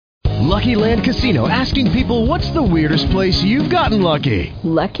Lucky Land Casino, asking people, what's the weirdest place you've gotten lucky?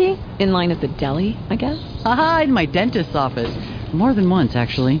 Lucky? In line at the deli, I guess? Aha, in my dentist's office. More than once,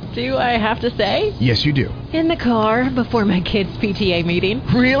 actually. Do I have to say? Yes, you do. In the car before my kids' PTA meeting.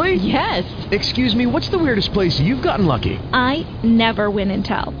 Really? Yes. Excuse me, what's the weirdest place you've gotten lucky? I never win and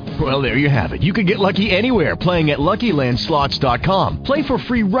tell. Well, there you have it. You can get lucky anywhere, playing at LuckyLandSlots.com. Play for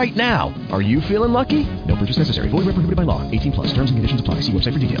free right now. Are you feeling lucky? No purchase necessary. Void where prohibited by law. 18 plus. Terms and conditions apply. See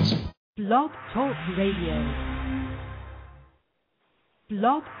website for details. Blog Talk Radio.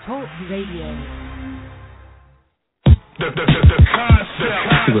 Blog Talk Radio. The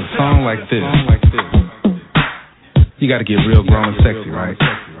concept. With a song like this, you gotta get real grown and sexy, right?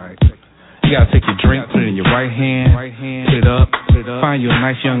 You gotta take your drink, put it in your right hand, put it up, find you a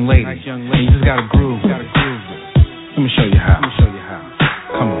nice young lady, and you just gotta groove. Let me show you how.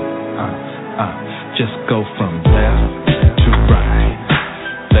 Come on, just go from left to right,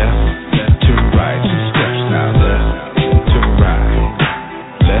 left to right, two steps now, left to right,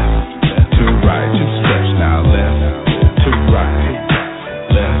 left to right, two steps now, left. To right,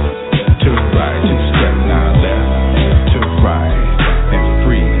 left to right, two step now, left to right, and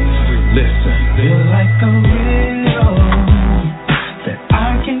freeze. Listen, feel like a riddle that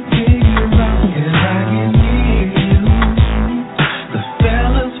I can figure out, 'cause I can hear you. The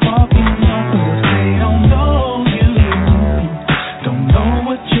fellas walking off 'cause they don't know you, don't know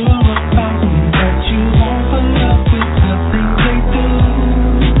what you're about, but you won't put up with the things they do.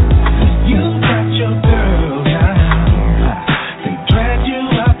 You got your girl now.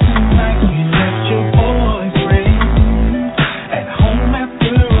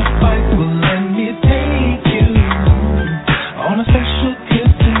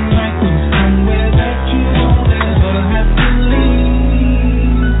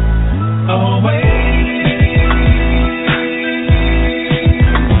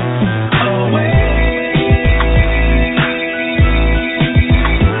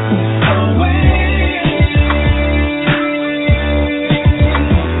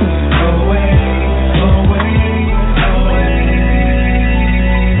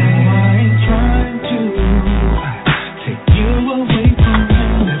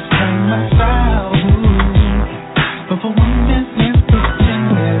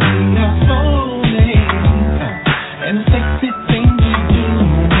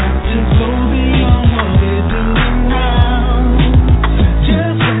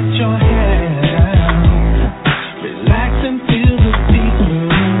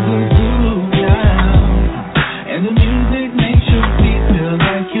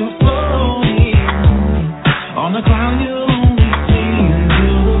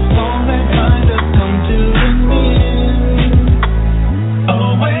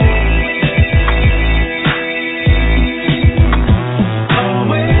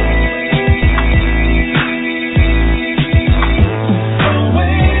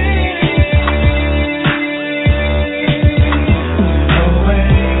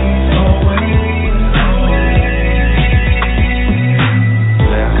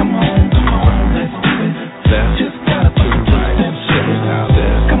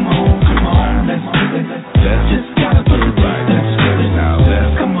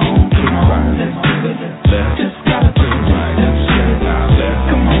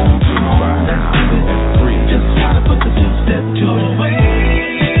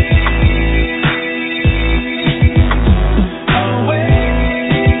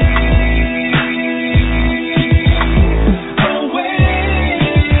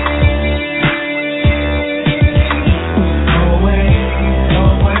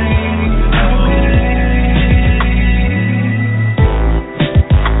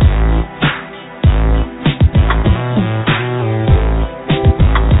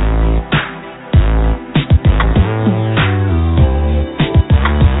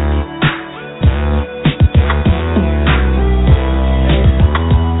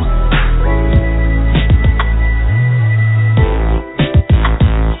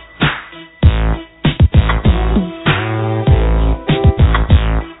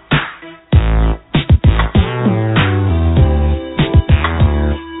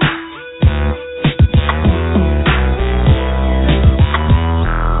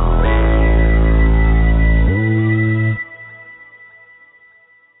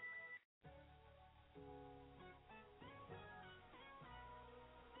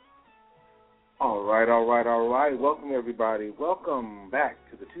 All right. Welcome, everybody. Welcome back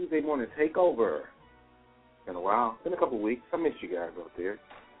to the Tuesday Morning Takeover. It's been a while. It's been a couple weeks. I missed you guys out there.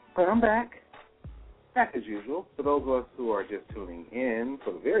 But I'm back. Back as usual. For those of us who are just tuning in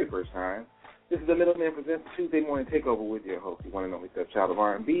for the very first time, This is the Middleman Presents Tuesday Morning Takeover with your host, the one and only stepchild of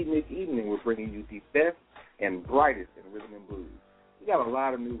R&B. This evening, we're bringing you the best and brightest in rhythm and blues. We got a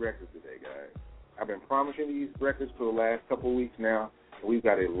lot of new records today, guys. I've been promising these records for the last couple of weeks now, and we've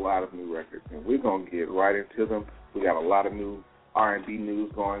got a lot of new records, and we're going to get right into them. We got a lot of new R&B news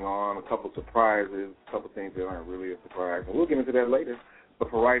going on, a couple surprises, a couple things that aren't really a surprise, and we'll get into that later. But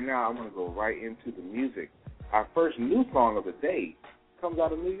for right now, I'm going to go right into the music. Our first new song of the day comes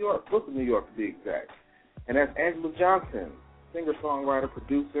out of New York, Brooklyn, New York to be exact. And that's Angela Johnson, singer-songwriter,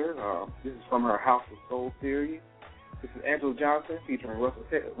 producer. This is from her House of Soul series. This is Angela Johnson featuring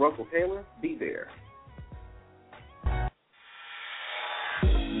Russell Taylor, Be There.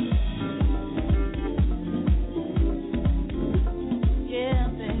 Yeah,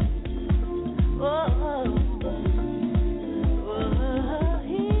 baby. Oh.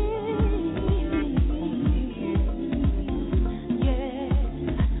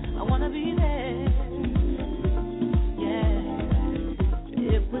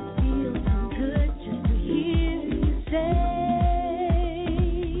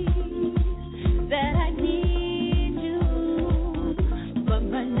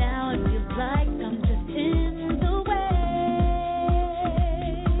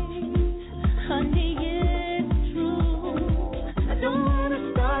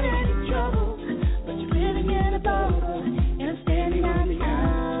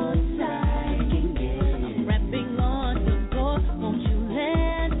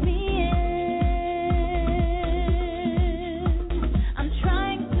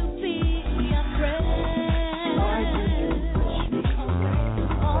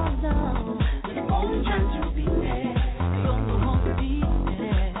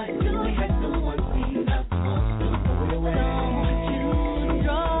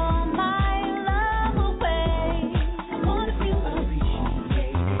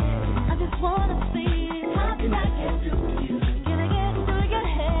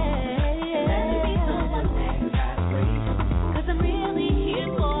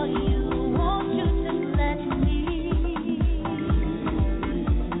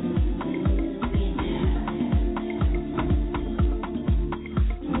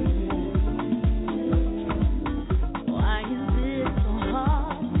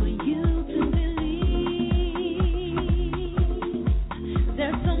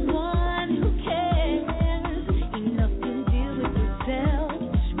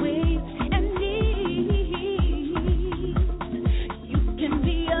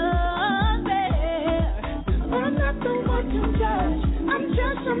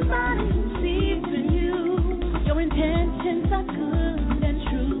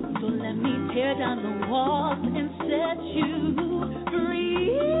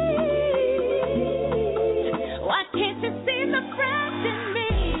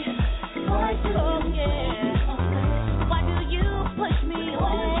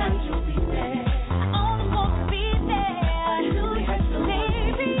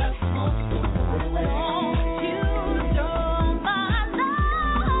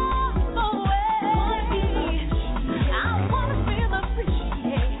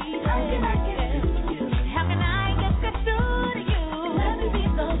 How can I get good to you?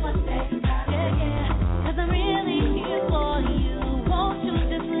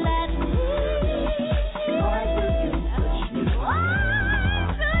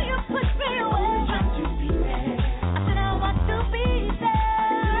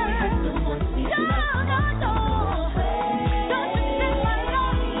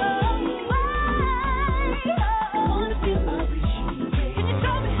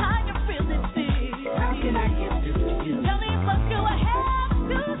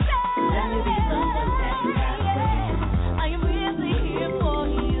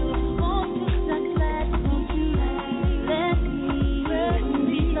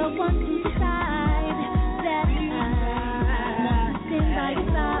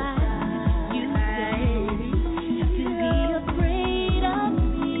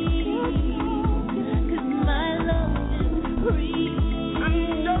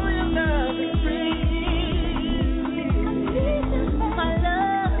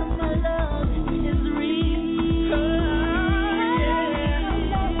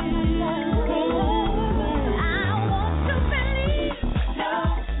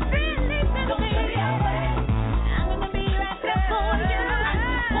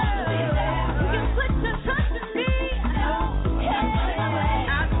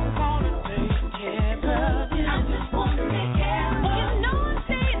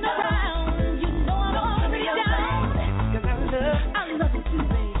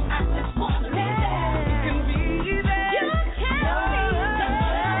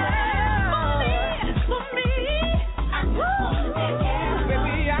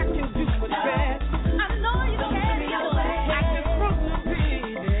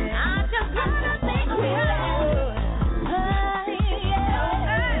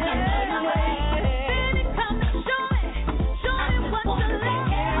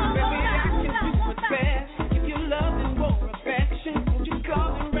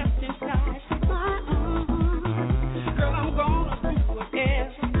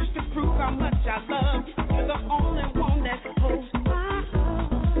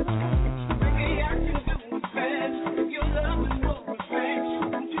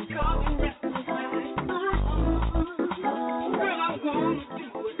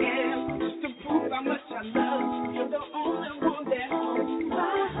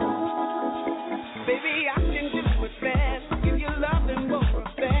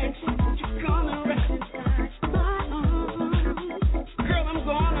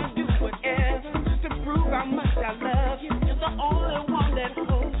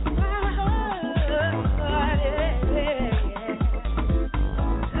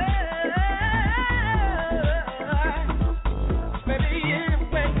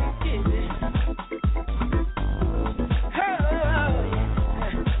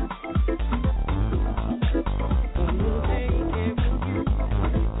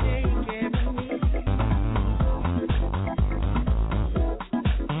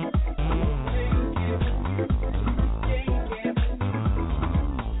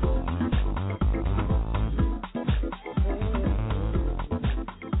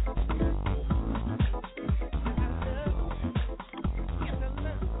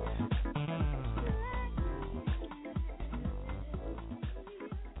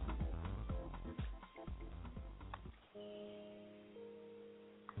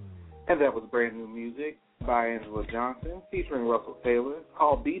 And that was brand new music by Angela Johnson featuring Russell Taylor. It's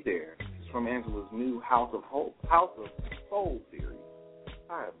called Be There. It's from Angela's new House of Soul series.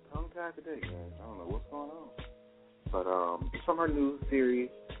 I am tongue-tied today, guys. I don't know what's going on. But it's from her new series,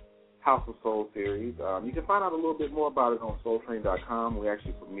 House of Soul series. You can find out a little bit more about it on SoulTrain.com. We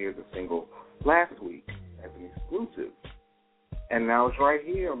actually premiered the single last week as an exclusive. And now it's right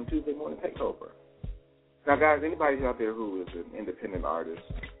here on the Tuesday Morning Takeover. Now, guys, anybody out there who is an independent artist,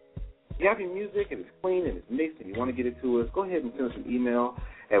 you have your music and it's clean and it's mixed and you want to get it to us, go ahead and send us an email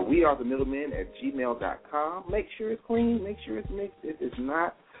at wearethemiddlemen@gmail.com. Make sure it's clean. Make sure it's mixed. If it's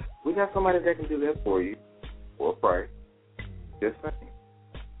not, we got somebody that can do that for you for a price. Just saying.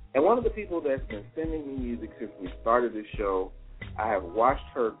 And one of the people that's been sending me music since we started this show, I have watched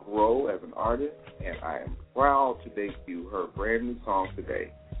her grow as an artist, and I am proud to debut her brand new song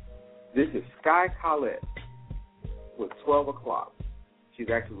today. This is Sky Collette with 12 O'Clock. She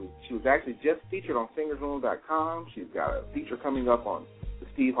was actually just featured on SingersRoom.com. She's got a feature coming up on the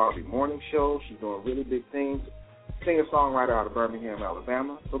Steve Harvey Morning Show. She's doing really big things. Singer-songwriter out of Birmingham,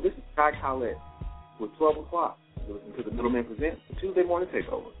 Alabama. So this is Sky Collette with 12 O'Clock. You listen to the Middlemen Present the Tuesday Morning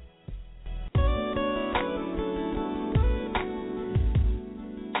Takeover.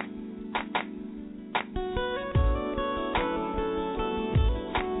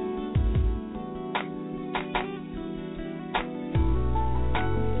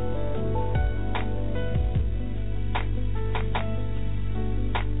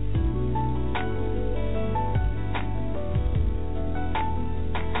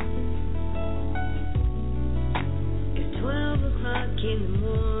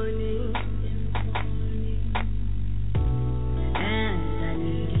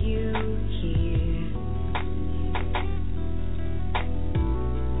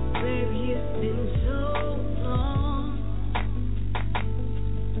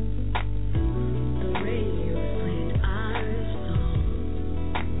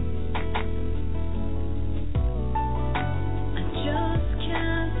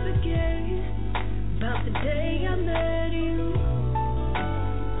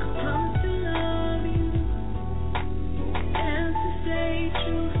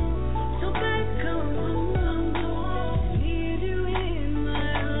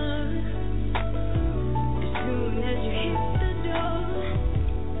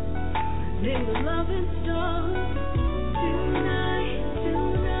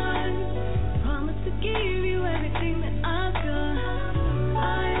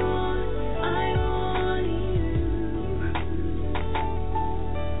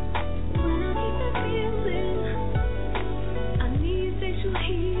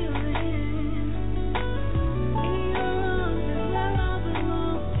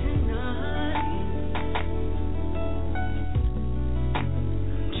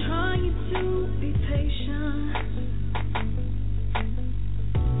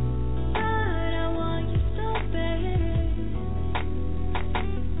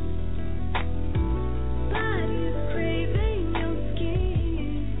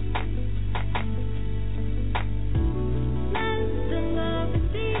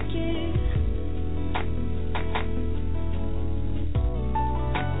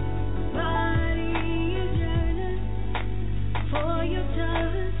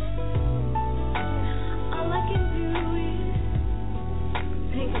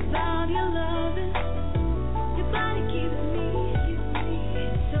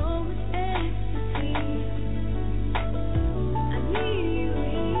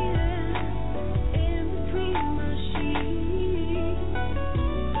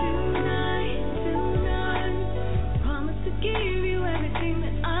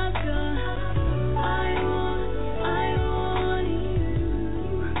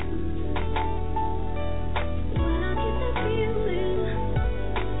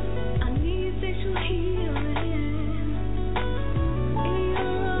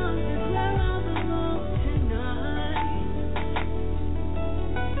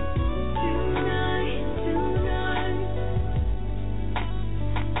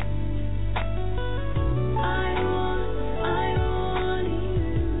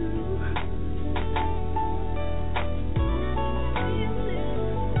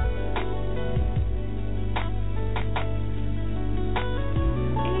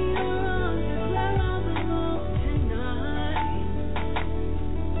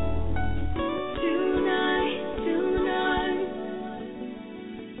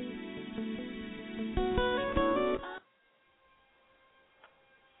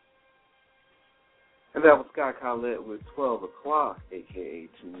 And that was Sky Collette with 12 O'Clock, a.k.a.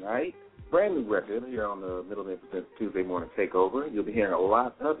 Tonight. Brand new record here on the Middlemen Presents Tuesday Morning Takeover. You'll be hearing a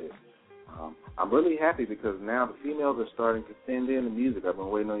lot of it I'm really happy because now the females are starting to send in the music. I've been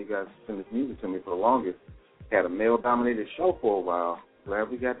waiting on you guys to send this music to me for the longest. Had a male-dominated show for a while. Glad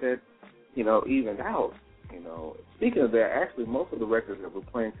we got that, evened out. Speaking of that, actually, most of the records that we're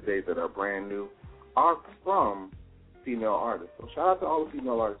playing today that are brand new are from female artists. So shout out to all the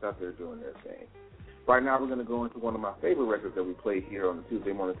female artists out there doing their thing. Right now, we're going to go into one of my favorite records that we play here on the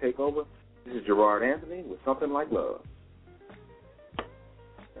Tuesday Morning Takeover. This is Gerard Anthony with Something Like Love.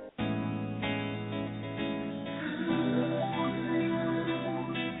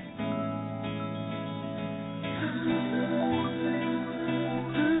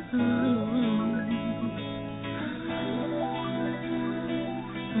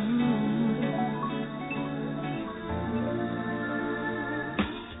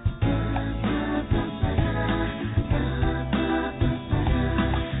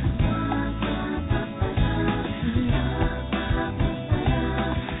 Mm-hmm.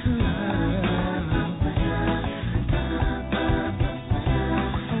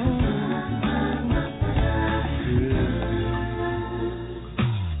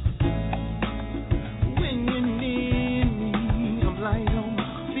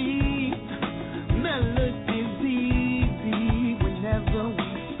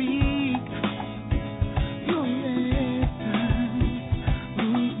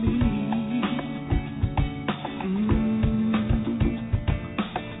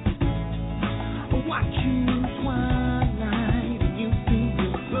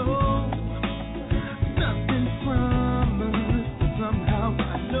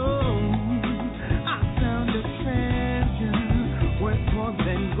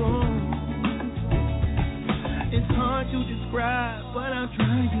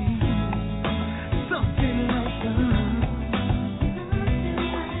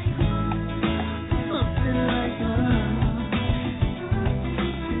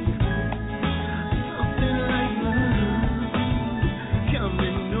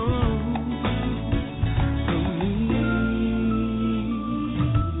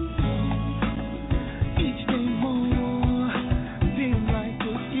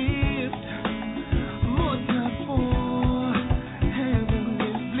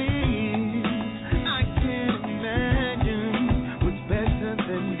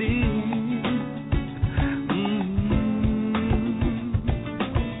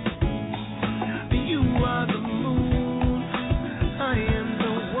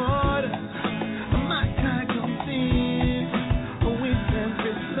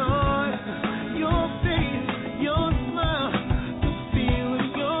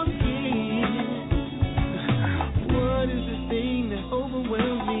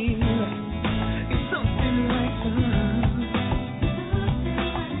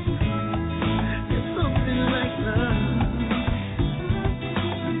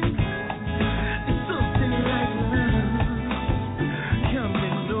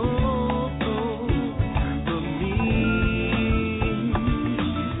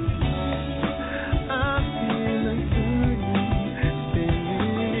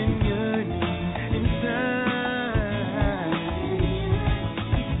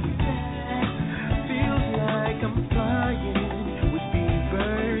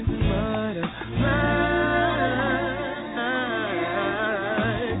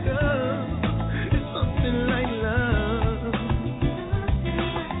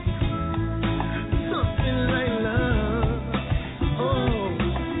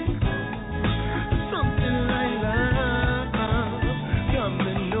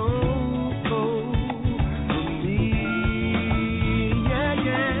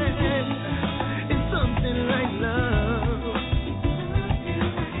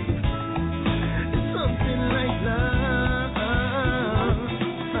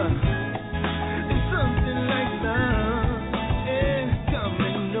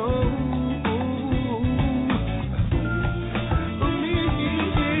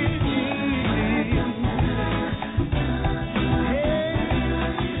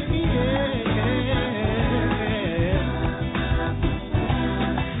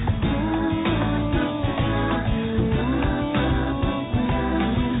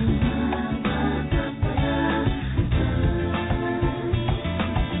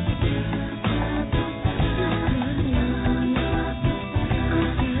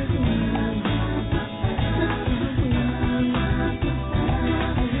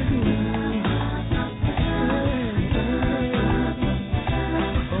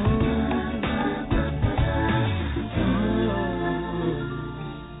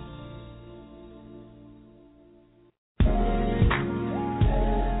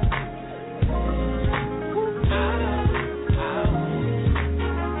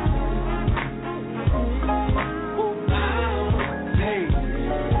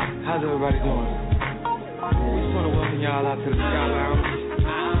 out to the Sky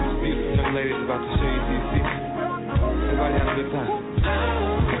Lounge. Beautiful young ladies about to show you TC. Everybody have a good time.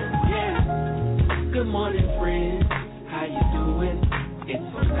 Good morning, friends. How you doing? It's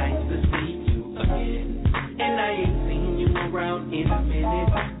so nice to see you again. And I ain't seen you around in a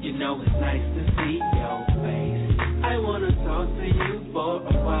minute. You know it's nice to see your face. I wanna talk to you for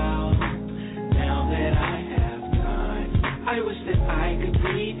a while. Now that I have time, I wish that I could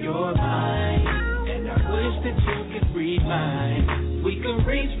read your mind, and I wish that you could read mine. We can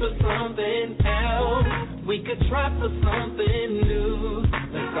reach for something else. We could try for something new.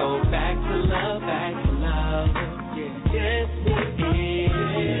 Let's go back to love, back to love. Yeah. Yes, we can.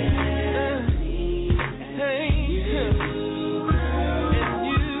 Hey, you, and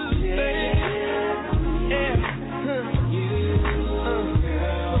you, baby. Yeah. So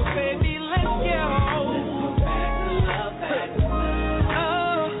baby, let's go. Let's go back to love, back to love.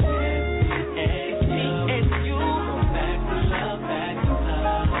 Oh, it's me and you. Back to love, back to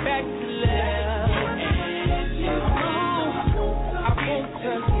love. Back to love.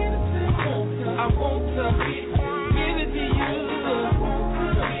 I want to give it to you.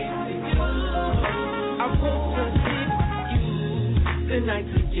 I want to give you the night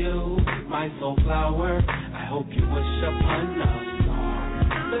to you, my soul flower. I hope you wish upon a star.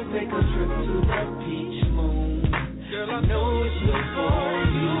 Let's take a trip to the peach moon. Girl, I know it's good for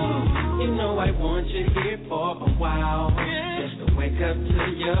you. You know I want you here for a while, just to wake up to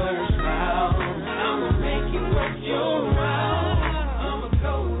your smile. I'ma make you work your round. I'ma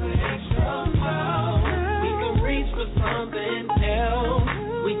go the extra mile. We can reach for something else.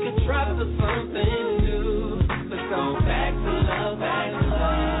 We could try for something new. Let's go back to love, back to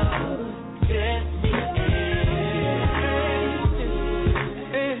love. Yes, we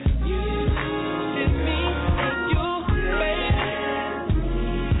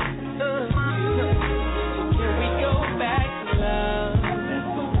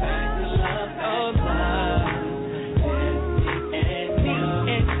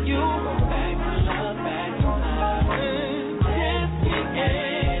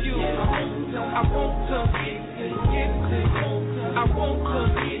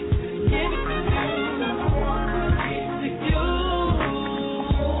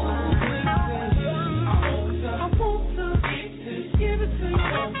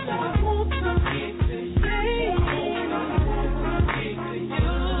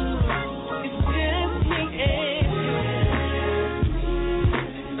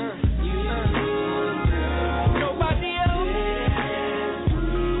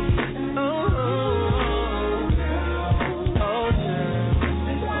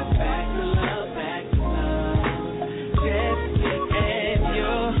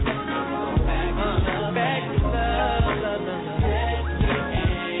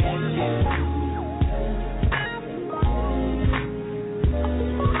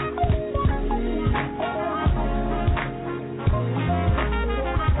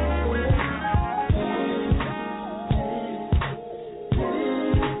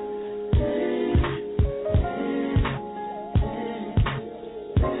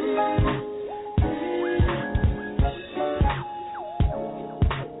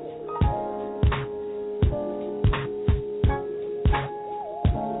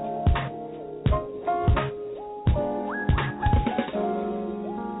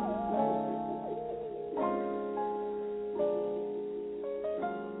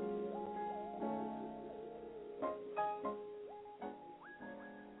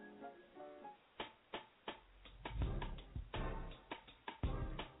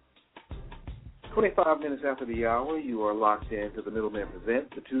minutes after the hour, you are locked into the Middleman Presents,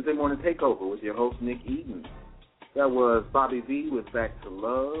 the Tuesday Morning Takeover with your host, Nick Eden. That was Bobby V with Back to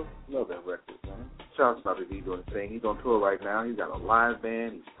Love. Love that record, man. Shout out to Bobby V doing his thing. He's on tour right now. He's got a live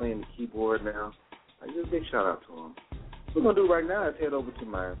band. He's playing the keyboard now. Just a big shout out to him. What we're going to do right now is head over to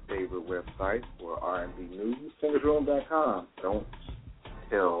my favorite website for R&B news, singersroom.com. Don't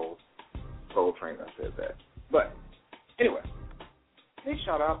tell Soul Train I said that. But anyway. Big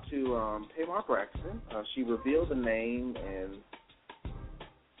shout out to Tamar Braxton. She revealed the name and,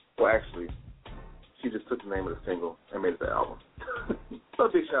 well, actually, she just took the name of the single and made it the album. So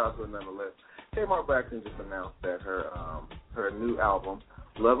big shout out to her nonetheless. Tamar Braxton just announced that her new album,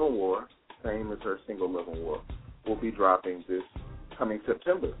 Love and War, same as her single Love and War, will be dropping this coming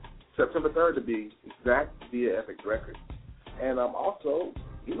September 3rd to be exact, via Epic Records. And also,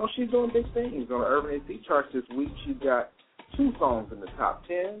 she's doing big things on the Urban AC charts this week. She's got 2 songs in the top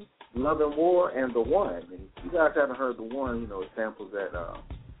 10, Love and War and The One. And if you guys haven't heard The One, it samples that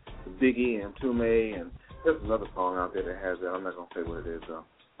Biggie and Tume, and there's another song out there that has that. I'm not going to say what it is, though.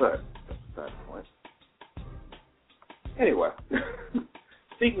 But that's the point. Anyway,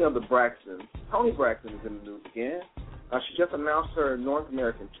 speaking of the Braxtons, Toni Braxton is in the news again. She just announced her North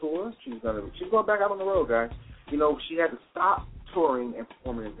American tour. She's going back out on the road, guys. You know, she had to stop touring and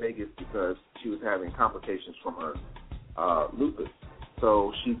performing in Vegas because she was having complications from her lupus.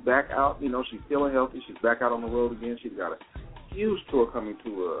 So she's back out. You know, she's feeling healthy. She's back out on the road again. She's got a huge tour coming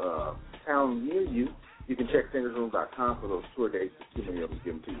to a town near you. You can check singersroom.com for those tour dates. Too many of them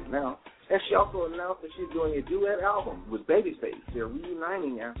give them to you now. And she also announced that she's doing a duet album with Babyface. They're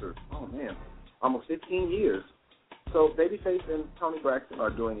reuniting after, almost 15 years. So Babyface and Toni Braxton are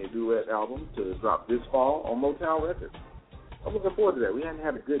doing a duet album to drop this fall on Motown Records. I'm looking forward to that. We hadn't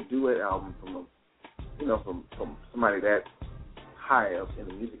had a good duet album from somebody that high up in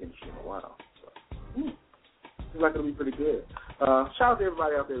the music industry in a while. So, seems like it'll be pretty good. Shout out to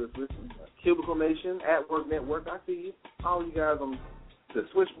everybody out there that's listening. Cubicle Nation, At Work Network, I see you. All you guys on the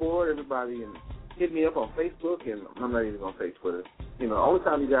switchboard, everybody, and hit me up on Facebook, and I'm not even going to say Twitter. You know, the only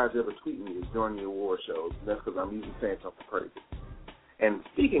time you guys ever tweet me is during the award shows. That's because I'm usually saying something crazy. And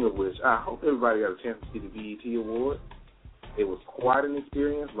speaking of which, I hope everybody got a chance to see the BET Award. It was quite an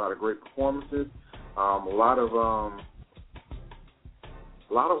experience, a lot of great performances, a lot of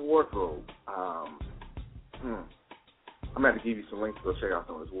wardrobe. I'm going to have to give you some links to go check out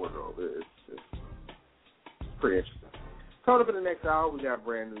some of this wardrobe. It's pretty interesting. Coming up in the next hour, we got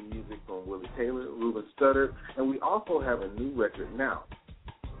brand new music from Willie Taylor, Ruben Studdard, and we also have a new record now.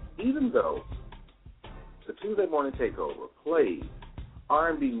 Even though the Tuesday Morning Takeover plays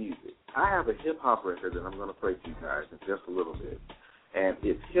R&B music, I have a hip-hop record that I'm going to play to you guys in just a little bit. And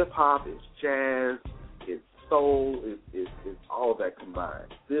it's hip-hop, it's jazz, it's soul, it's all that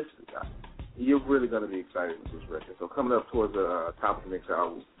combined. You're really going to be excited with this record. So coming up towards the top of the next hour,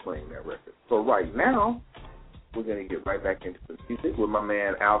 we'll be playing that record. So right now, we're going to get right back into the music with my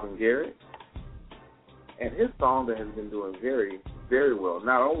man Alvin Garrett and his song that has been doing very, very well,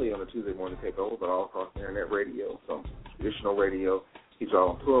 not only on the Tuesday Morning Takeover, but all across the internet radio, some traditional radio. He's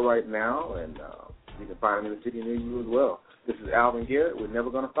on tour right now, and you can find him in the city near you as well. This is Alvin Garrett. We're Never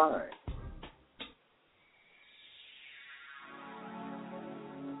Gonna Find.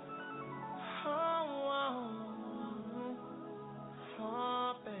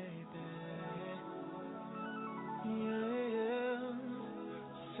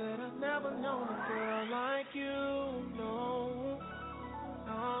 Never known a girl like you, no,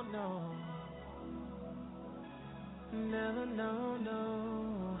 oh no, never, no,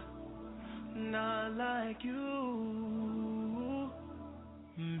 not like you,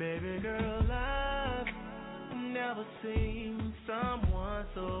 baby girl, I've never seen someone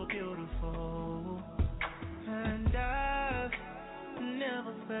so beautiful, and I've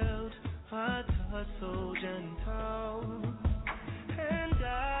never felt a touch so gentle. And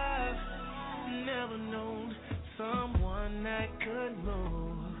I've never known someone that could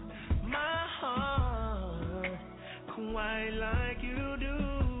move my heart quite like you do.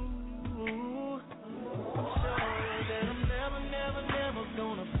 I'm sure that I'm never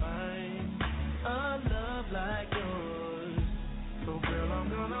gonna find a love like yours. So girl, I'm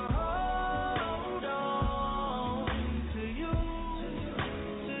gonna hold on to you.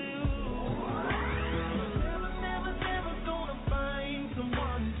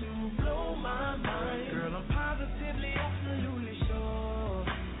 Someone to blow my mind. Girl, I'm positively, absolutely sure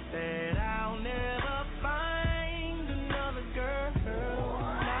that I'll never find another girl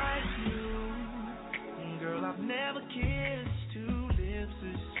like you. Girl, I've never kissed two lips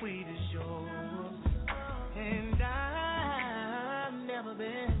as sweet as yours. And I've never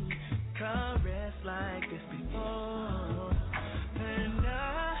been caressed like this before. And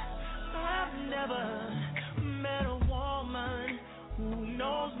I've never met a woman who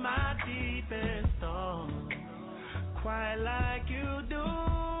knows my deepest thoughts quite like you do.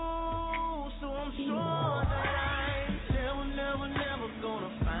 So I'm sure that I'm never gonna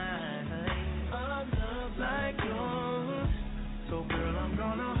find a love like yours. So girl, I'm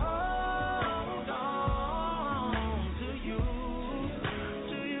gonna hold on to you.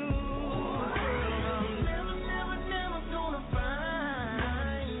 Girl, I'm never gonna find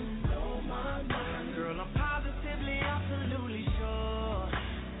girl, I'm positively, absolutely sure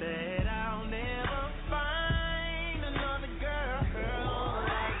that I'll never find another girl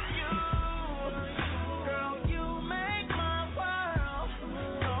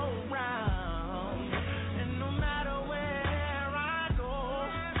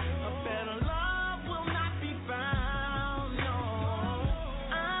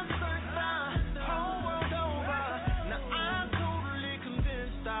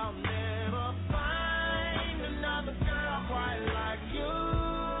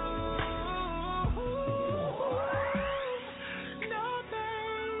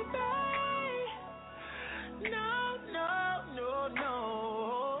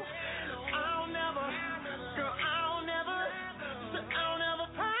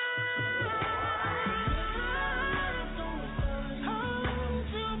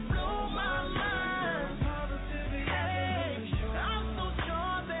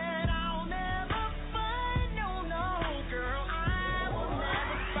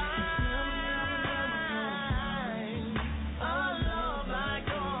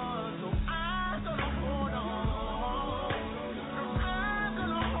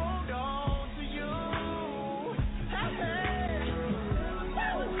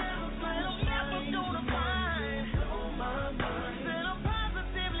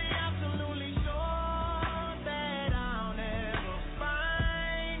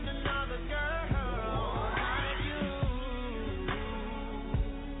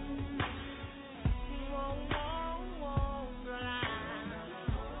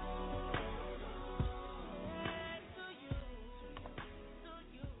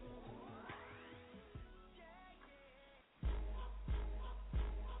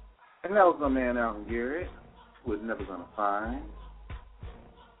And that was my man Alvin Garrett with Never Gonna Find.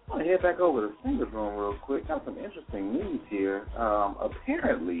 I want to head back over to the Singers Room real quick. Got some interesting news here.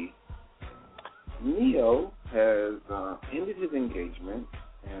 Apparently, Neo has ended his engagement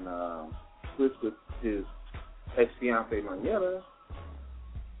and switched with his ex-fiancée Marietta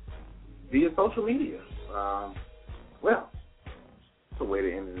via social media. Well, it's a way to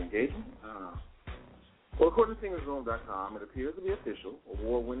end his engagement. Well, according to SingersRoom.com, it appears to be official.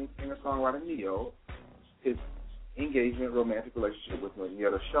 Award-winning singer-songwriter Neo, his engagement romantic relationship with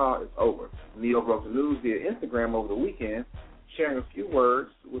Marietta Shaw is over. Neo broke the news via Instagram over the weekend, sharing a few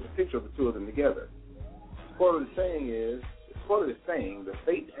words with a picture of the two of them together. Quoted as saying, the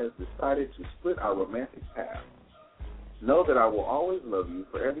fate has decided to split our romantic paths. Know that I will always love you,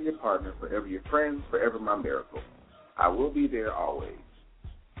 forever your partner, forever your friend, forever my miracle. I will be there always.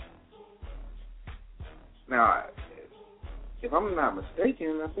 Now, if I'm not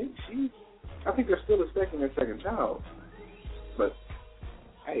mistaken, I think they're still expecting their second child. But,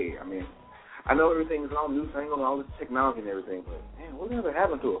 hey, I mean, I know everything is all newfangled and all this technology and everything, but, man, whatever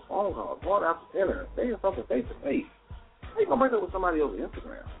happened to a phone call, going out to dinner, saying something face-to-face? How you going to break up with somebody over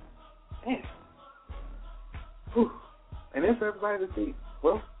Instagram? Man. Whew. And then for everybody to see.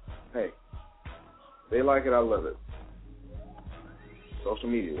 Well, hey, they like it, I love it. Social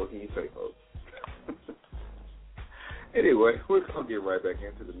media, what can you say, folks? Anyway, we're going to get right back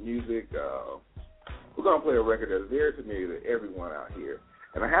into the music. We're going to play a record that is very familiar to everyone out here.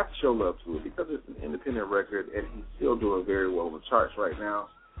 And I have to show love to it because it's an independent record and he's still doing very well in the charts right now.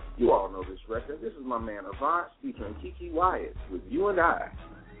 You all know this record. This is my man Avant featuring Kiki Wyatt with You and I.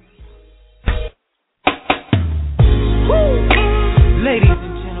 Woo! Ladies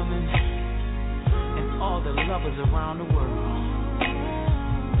and gentlemen, and all the lovers around the world,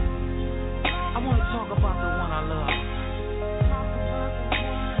 I want to talk about the one I love.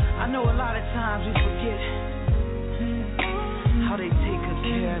 I know a lot of times we forget how they take good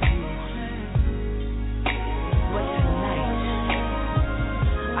care of you. But tonight,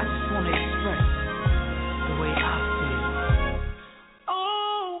 I just want to express the way I feel.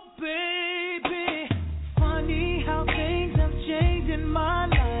 Oh, baby, funny how things have changed in my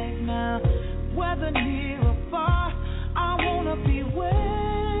life now. Whether near or far, I want to be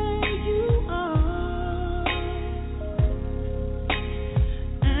where you are.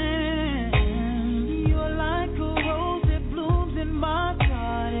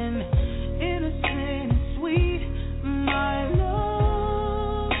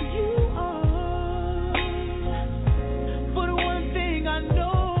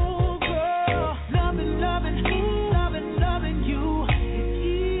 Loving you is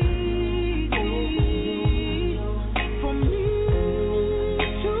easy.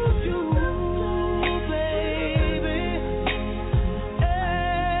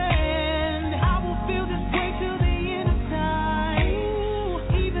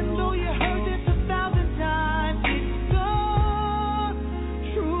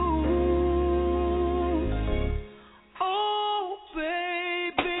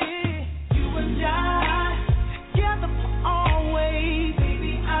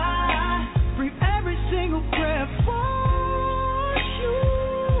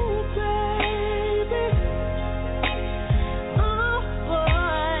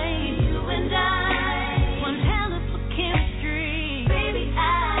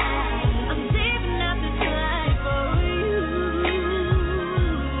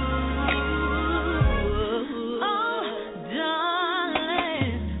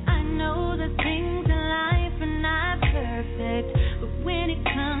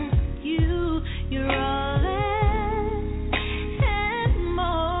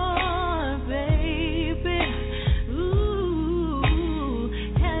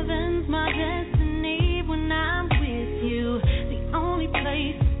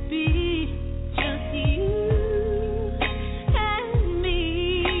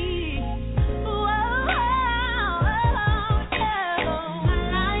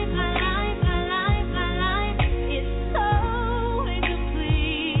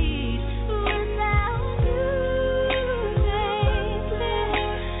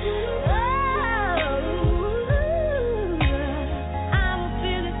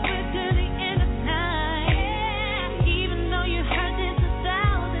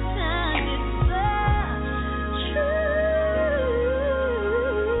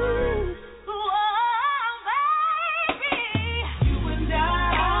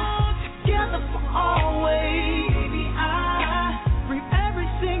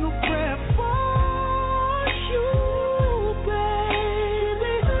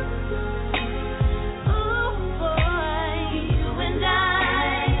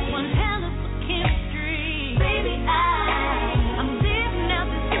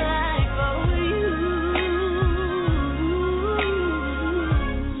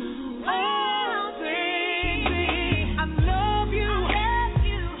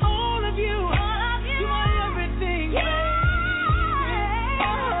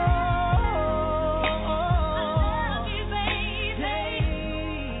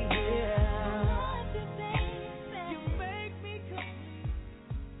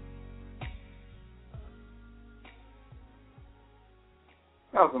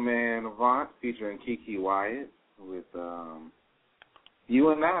 That was a man, Avant, featuring Kiki Wyatt with You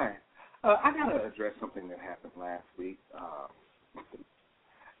and I. I got to address something that happened last week.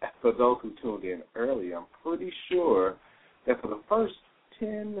 For those who tuned in early, I'm pretty sure that for the first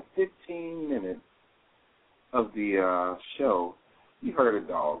 10 to 15 minutes of the show, you heard a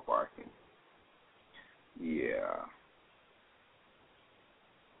dog barking. Yeah.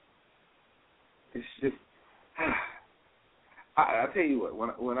 It's just... I tell you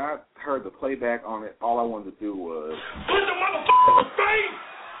what, when I heard the playback on it, all I wanted to do was... Put the motherfucking face!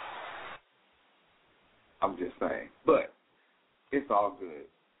 I'm just saying. But it's all good.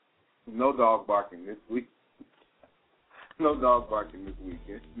 No dog barking this week. No dog barking this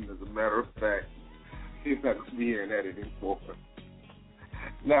weekend. As a matter of fact, you're not going to be hearing that anymore.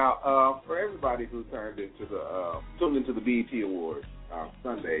 Now, for everybody who tuned into the BET Awards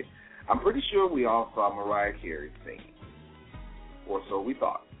Sunday, I'm pretty sure we all saw Mariah Carey singing. Or so we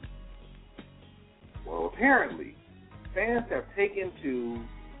thought. Well, apparently, fans have taken to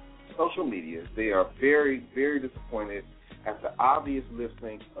social media. They are very, very disappointed at the obvious lip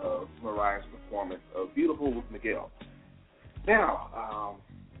sync of Mariah's performance of Beautiful with Miguel. Now,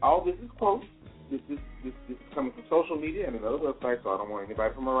 all this is quotes. This is coming from social media and another website, so I don't want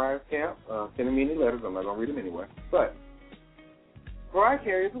anybody from Mariah's camp sending me any letters. I'm not going to read them anyway. But Mariah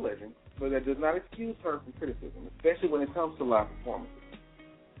Carey is a legend, but that does not excuse her from criticism, especially when it comes to live performances.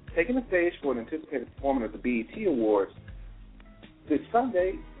 Taking the stage for an anticipated performance at the BET Awards this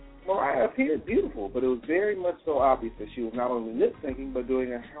Sunday, Mariah appeared beautiful, but it was very much so obvious that she was not only lip-syncing, but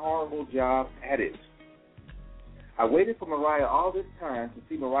doing a horrible job at it. I waited for Mariah all this time to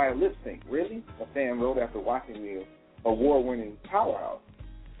see Mariah lip-sync. Really? A fan wrote after watching the award-winning Powerhouse.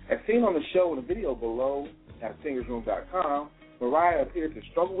 As seen on the show in the video below at singersroom.com, Mariah appeared to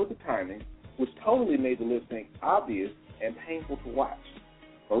struggle with the timing, which totally made the lip-sync obvious and painful to watch.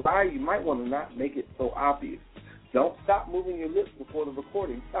 Mariah, you might want to not make it so obvious. Don't stop moving your lips before the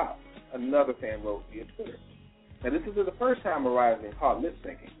recording stops, another fan wrote via Twitter. Now, this isn't the first time Mariah has been caught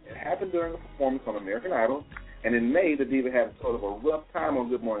lip-syncing. It happened during a performance on American Idol, and in May, the diva had sort of a rough time on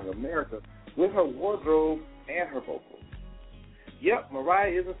Good Morning America with her wardrobe and her vocals. Yep,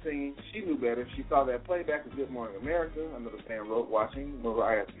 Mariah isn't singing. She knew better. She saw that playback of Good Morning America, another fan wrote, watching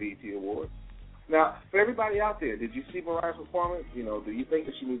Mariah's BET Awards. Now, for everybody out there, did you see Mariah's performance? You know, do you think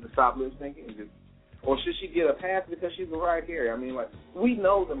that she needs to stop lip-syncing and or should she get a pass because she's Mariah Carey? I mean, like, we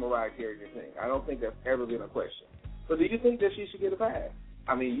know that Mariah Carey can sing. I don't think that's ever been a question. So do you think that she should get a pass?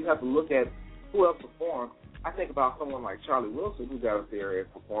 I mean, you have to look at who else performed. I think about someone like Charlie Wilson, who got up there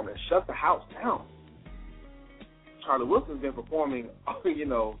and performed and shut the house down. Charlie Wilson's been performing,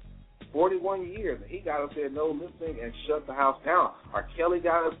 41 years, and he got up there, no lip sync, and shut the house down. R. Kelly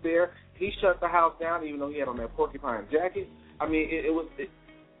got up there, he shut the house down, even though he had on that porcupine jacket. I mean,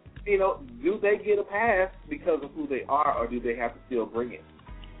 do they get a pass because of who they are, or do they have to still bring it?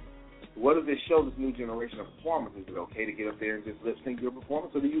 What does this show, this new generation of performers? Is it okay to get up there and just lip sync your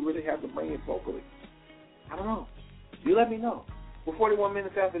performance, or do you really have to bring it vocally? I don't know. You let me know. We're 41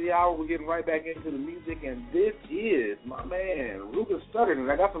 minutes after the hour. We're getting right back into the music, and this is my man, Ruben Studdard,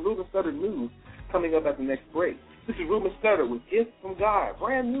 and I got some Ruben Studdard news coming up at the next break. This is Ruben Studdard with Gifts from God,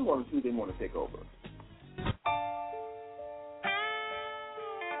 brand new on the Tuesday Morning Takeover.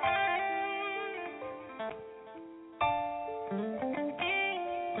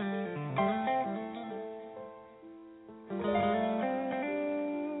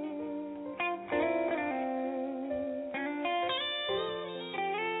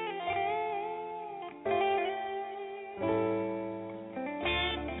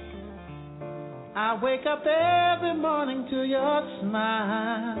 I wake up every morning to your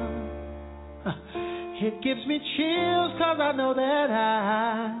smile. It gives me chills 'cause I know that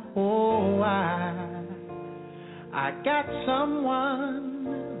I got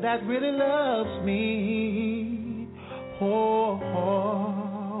someone that really loves me.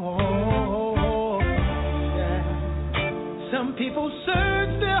 Yeah. Some people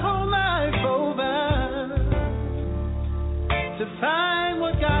search their whole life over to find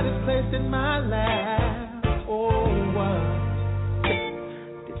what God has placed in my life. Oh, what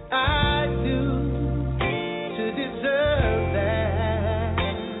did I do to deserve that?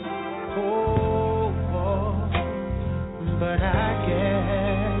 Oh, but I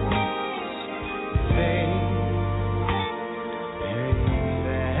guess faith,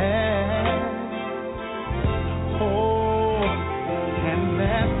 oh, and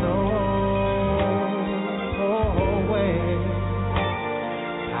there's no way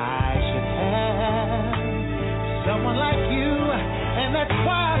I should have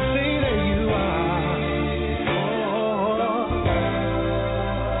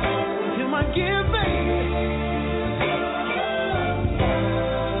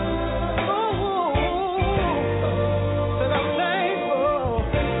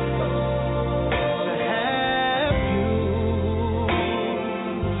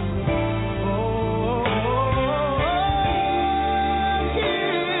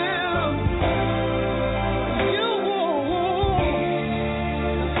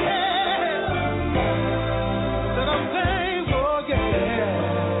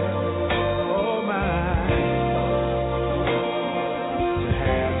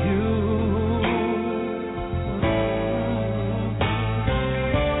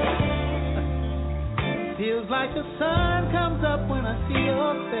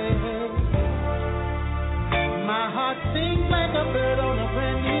Seems like a bird on a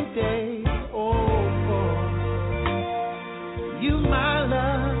brand new day. Oh, you my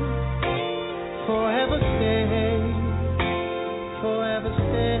love, forever stay, baby.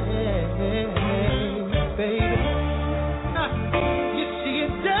 You see,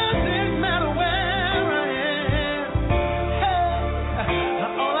 it doesn't matter where I am.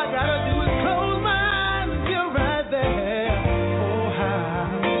 Hey, all I gotta do is close my eyes and you're right there. Oh, how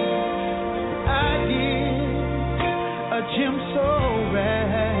I give a gem so rare,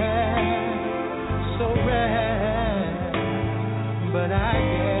 but I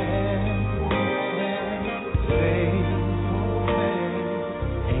guess, babe,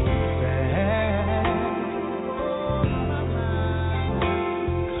 ain't rare.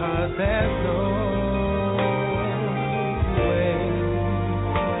 'Cause there's no way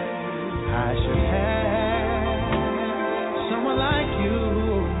I should have someone like you,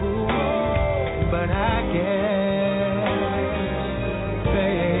 but I guess,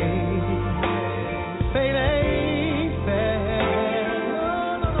 babe, ain't fair.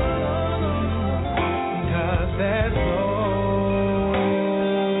 'Cause there's no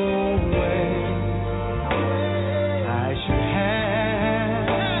way I should have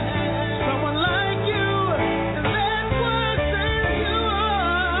someone like you, and that's why I say you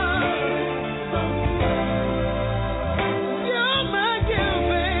are. You're my gift,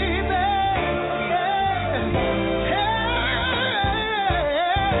 baby.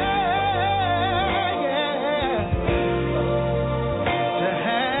 To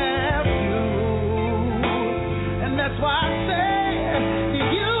have you, and that's why I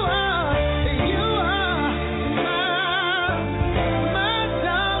say you are my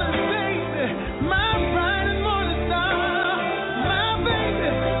darling baby, my bright and morning star, my baby.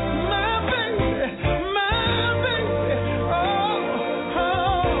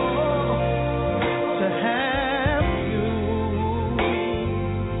 To have you,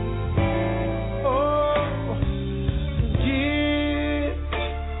 gift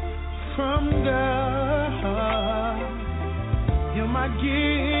from God. You're my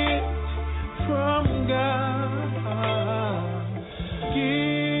gift from God.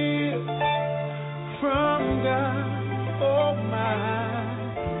 Gift from God. Oh, my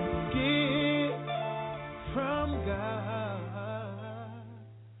gift from God.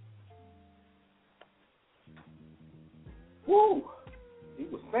 Woo! He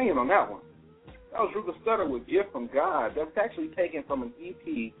was singing on that one. That was Ruger Studdard with Gift from God. That's actually taken from an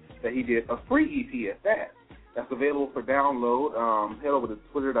EP that he did, a free EP at that. That's available for download. Head over to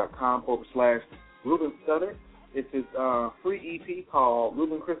twitter.com/Ruben Studdard. It's his free EP called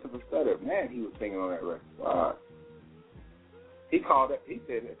Ruben Christopher Studdard. Man, he was singing on that record. Wow. He called it, he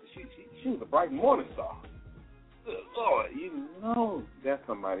said that she was a bright morning star. Good Lord, you know that's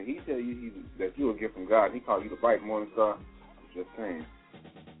somebody. He tell you that you a gift from God. He called you the bright morning star. I'm just saying.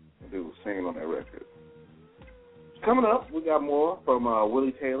 The dude was singing on that record. Coming up, we got more from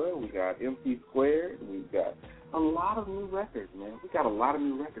Willie Taylor. We got MC Squared. We've got a lot of new records, man. We got a lot of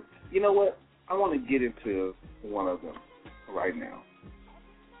new records. You know what? I want to get into one of them right now.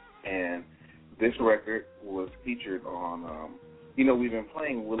 And this record was featured on, we've been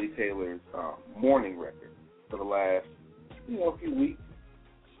playing Willie Taylor's morning record for the last, few weeks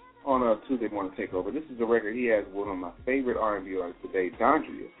on a Tuesday Morning Takeover. This is a record he has with one of my favorite R&B artists today,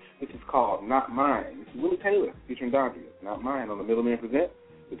 Dondria. This is called Not Mine. This is Willie Taylor featuring Dondria. Not Mine on the Middleman Present,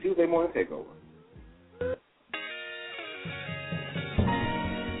 the Tuesday Morning Takeover.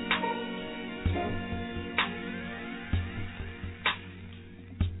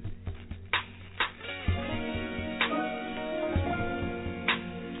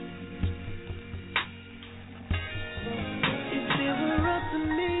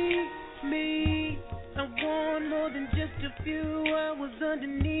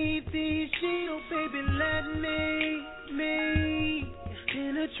 Underneath these sheets, oh baby, let me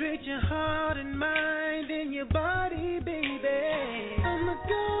penetrate your heart and mind and your body, baby. I'ma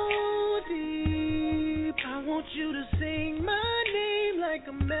go deep. I want you to sing my name like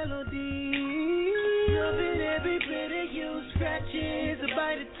a melody. Loving every bit of you, scratches, a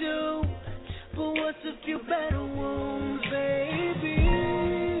bite or two, but what's a few better wounds, baby?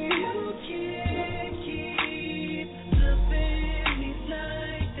 You can't keep loving me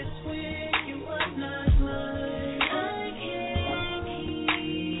like this when you are not mine. I can't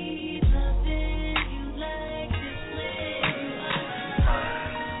keep loving you like this when you are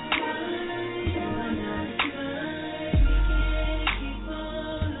mine. You are not mine. We can't keep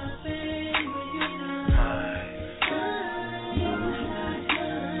on loving when you're not mine. You are not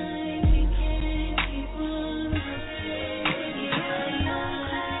mine. We can't keep on loving.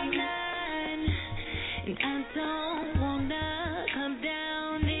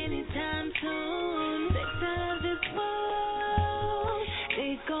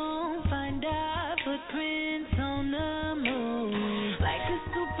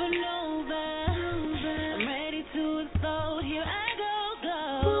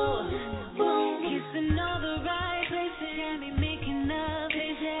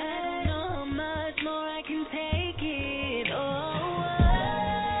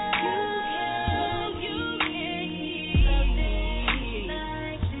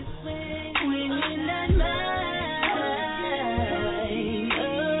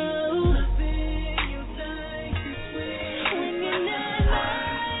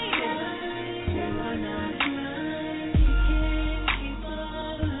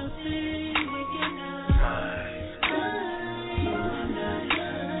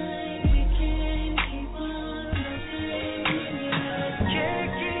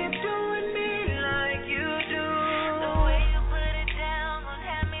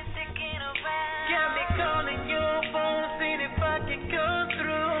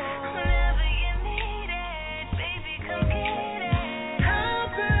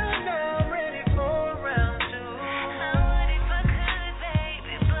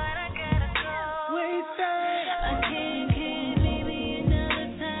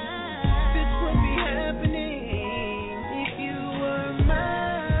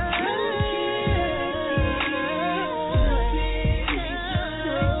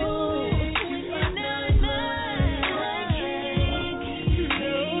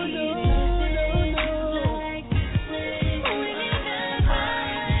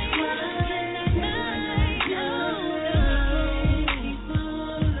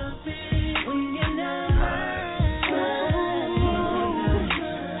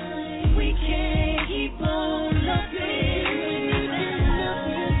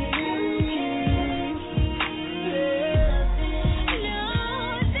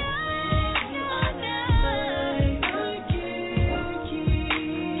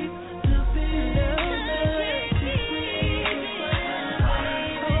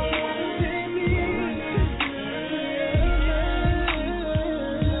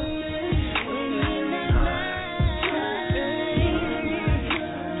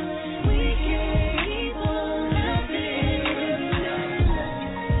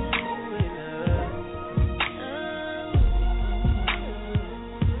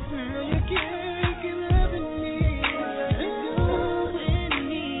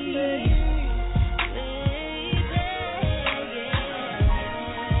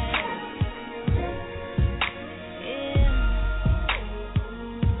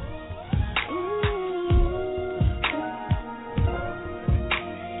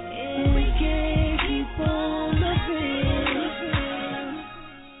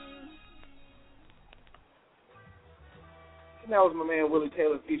 And that was my man Willie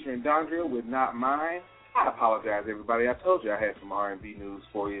Taylor featuring Dondria with Not Mine. I apologize, everybody. I told you I had some R&B news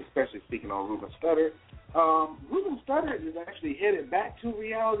for you, especially speaking on Ruben Studdard. Ruben Studdard is actually headed back to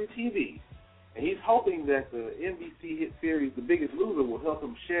reality TV. And he's hoping that the NBC hit series The Biggest Loser will help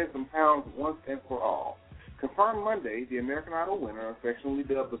him shed some pounds once and for all. Confirmed Monday, the American Idol winner, affectionately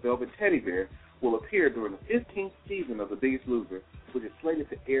dubbed the Velvet Teddy Bear, will appear during the 15th season of The Biggest Loser, which is slated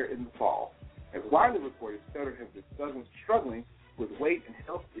to air in the fall. As widely reported, Studdard has been struggling with weight and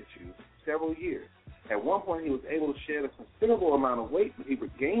health issues for several years. At one point, he was able to shed a considerable amount of weight, but he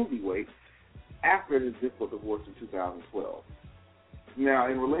regained the weight after his difficult divorce in 2012.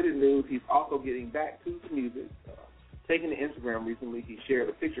 Now, in related news, he's also getting back to the music. Taking to Instagram recently, he shared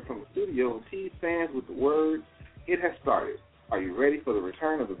a picture from the studio and teased fans with the words, "It has started. Are you ready for the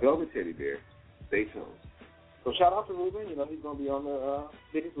return of the Velvet Teddy Bear? Stay tuned." So shout out to Ruben. You know, he's going to be on the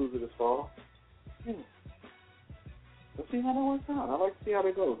Biggest Loser this fall. Let's see how that works out. I'd like to see how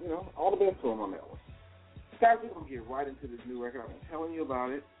that goes. You know, all the best to him on that one. Guys, we're going to get right into this new record. I've been telling you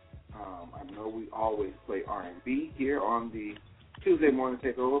about it. I know we always play R&B here on the Tuesday Morning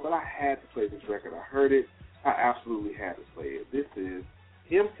Takeover, but I had to play this record. I heard it. I absolutely had to play it. This is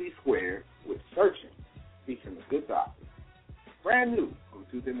MC Square with Searching, featuring the Good Doctor. Brand new on the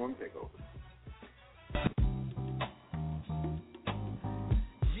Tuesday Morning Takeover.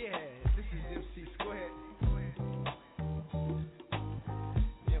 Yeah, this is MC Square.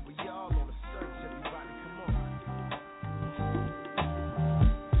 Yeah, we all on the search, everybody, come on.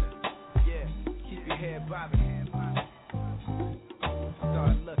 Yeah, keep your head bobbing.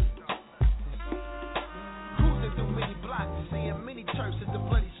 Start looking. Cruising through many blocks, seeing many churches in the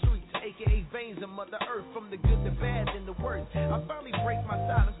bloody streets, a.k.a. veins of Mother Earth, from the good, the bad, and the worst. I finally break my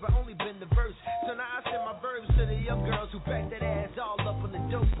silence, but only been the verse. So now I send my verbs to the young girls who back that ass all up on the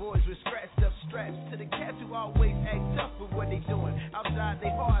dope boys with scratched up straps. To the cats who always act tough with what they doing. Outside they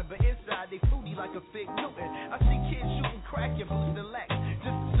hard, but inside they fruity like a fig Newton. I see kids shooting crack and boosting lax,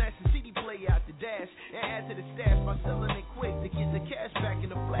 just to snatch the CD play out the dash and add to the stash by selling it quick to get the cash back in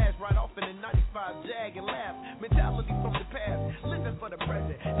the flash. Right off in the 95 Jag and laugh. Mentality from the past, living for the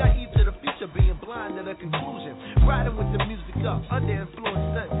present, naive to the future, being blind to the conclusion. Riding with the music up, under influence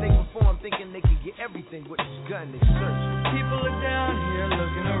stunts. They perform thinking they can get everything with this gun they search. People are down here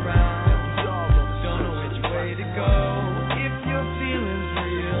looking around, don't know which way to go. If your feeling's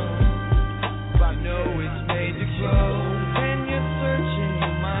real, you know it's made to grow. When you're searching,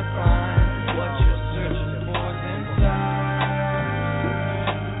 you might find what you're searching for's inside.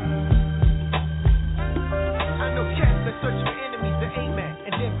 I know cats that search for enemies that aim at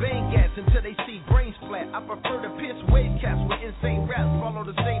and then bang gas until they see brains flat. I prefer to pierce wave caps with insane raps. Follow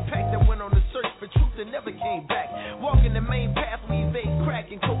the same pack that went on the search for truth and never came back. Walking the main path, we evade crack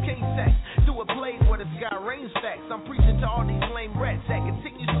and cocaine sacks. Do a blade where the sky rain stacks. I'm preaching to all these lame rats that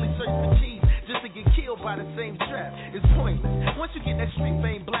continuously search for cheese just to get killed by the same trap. It's pointless. Once you get that street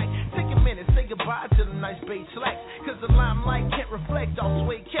fame black, take a minute, say goodbye to the nice beige slacks. Cause the limelight can't reflect all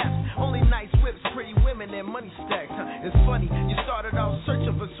suede caps. Only nice whips, pretty women, and money stacks. It's funny, you started out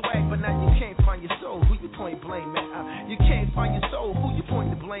searching for swag, but now you can't find your soul. Who you point blame at? You can't find your soul. Who you point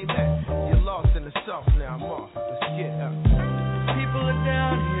the blame at? You're lost in the sauce, now I'm off. Let's get up. People are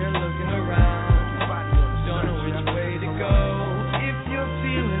down here looking around, don't know which way to go. If your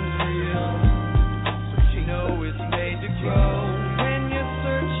feeling's real, you know it's made to grow. When you're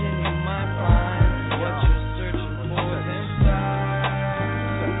searching, you might find what you're searching for's inside.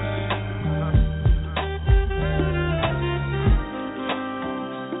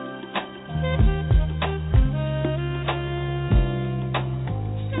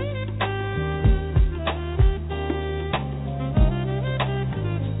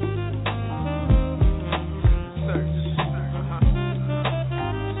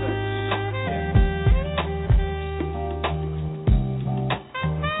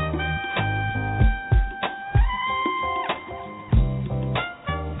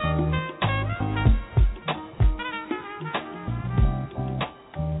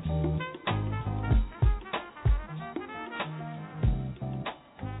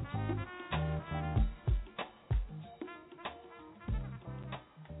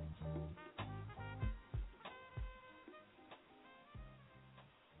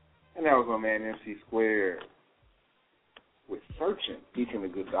 And that was my man MC Square with Searching, featuring the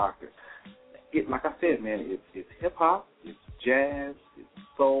Good Doctor. Like I said, man, it's hip-hop, it's jazz, it's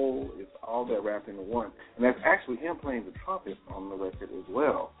soul, it's all that wrapped into one. And that's actually him playing the trumpet on the record as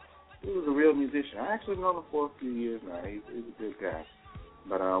well. He was a real musician. I actually known him for a few years now. He's a good guy.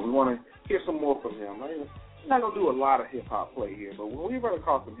 But we want to hear some more from him. We're not going to do a lot of hip-hop play here, but when we run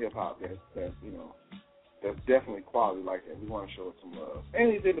across some hip-hop that's that's definitely quality like that. We want to show it some love.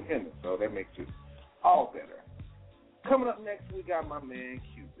 And he's independent, so that makes it all better. Coming up next, we got my man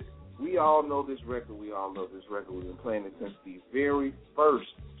Cupid. We all know this record. We all love this record. We've been playing it since the very first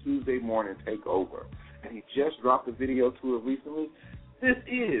Tuesday morning takeover. And he just dropped a video to it recently. This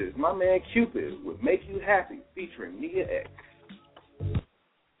is my man Cupid with Make You Happy featuring Mia X.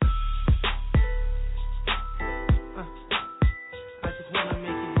 I just want to make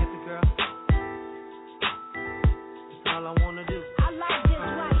you happy, girl. That's all I want to do. I like this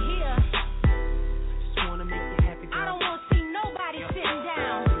right here. Just want to make you happy, girl. I don't want to see nobody sitting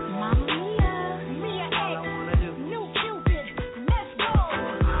down. Mama Mia, Mia That's all I X, want to do. new Cupid, let's go.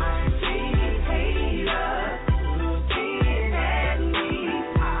 I see haters looking at me.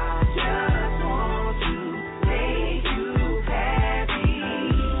 I just want to make you happy.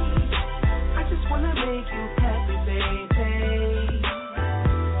 I just want to make you happy, baby.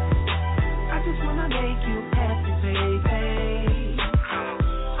 I just want to make you happy, baby.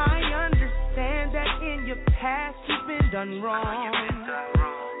 I understand that in your past you've been done wrong.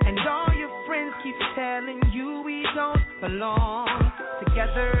 And all your friends keep telling you we don't belong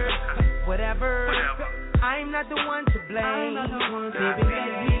together, whatever. I'm not the one to blame. Baby,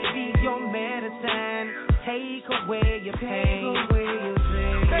 let me be your medicine. Take away your pain. Baby,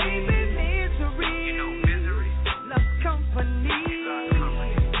 misery loves company.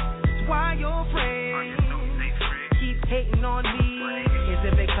 That's why your friends keep hating on me. Is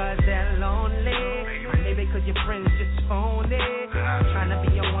it because they're lonely? Maybe because your friends just phony. Trying to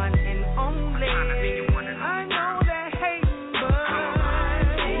be your one and only. I know they're hating, but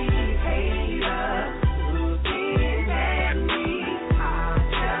haters looking at me. I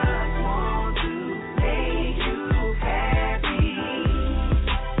just want to make you happy.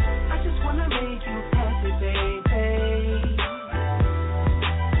 I just want to make you happy, baby.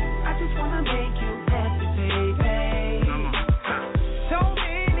 I just want to make you happy, baby. So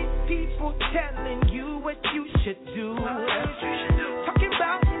many people telling you what you should do. Talking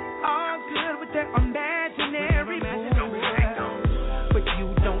about all good with their imaginary boo. But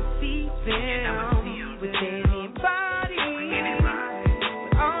you don't see them with anybody.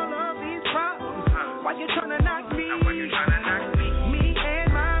 With all of these problems, why you trying to knock me? Me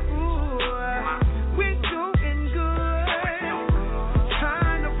and my boo, we're doing good.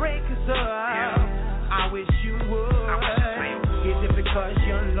 Trying to break us up. I wish you would. Is it because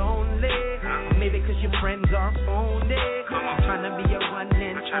you're lonely? Maybe because your friends are phony. Trying to be your one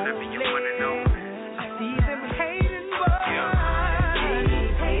and only. I see them hating, but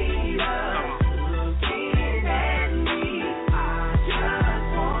haters looking at me. I just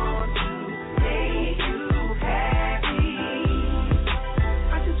want to make you happy.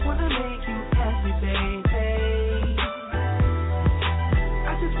 I just want to make you happy, baby. I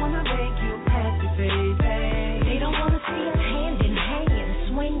just want to make you happy, baby. They don't want to see us hand in hand,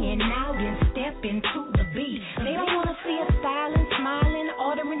 swinging out and stepping to the beat. They don't want to see us styling, smiling,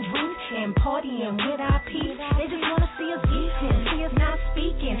 ordering drinks, and partying with our peeps. They just want to see us geeking, see us not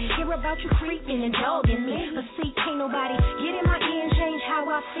speaking, hear about you creeping and dogging me. But see, can't nobody get in my ear and change how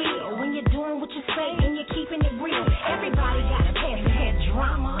I feel. When you're doing what you say and you're keeping it real. Everybody got a past that had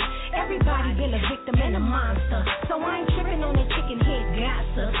drama. Everybody been a victim and a monster. So I ain't tripping on that chicken head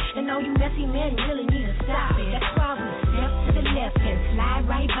gossip. And all you messy men really need to stop it. That's why we step to the left and slide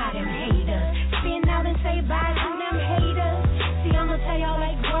right by them haters. Spin out and say bye to them haters. See, I'ma tell y'all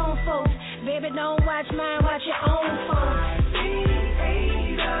like grown folks. Baby, don't watch mine, watch your own folks. See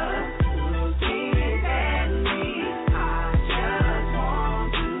haters looking at me. I just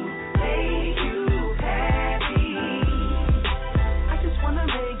want to make you happy. I just want to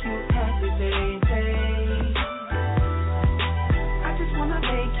make you happy, baby. I just want to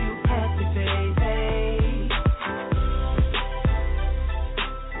make you happy, baby.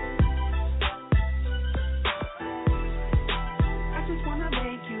 I just want to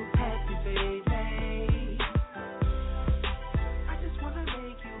make you happy, baby. I just want to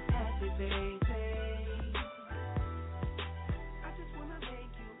make you happy, baby. I just want to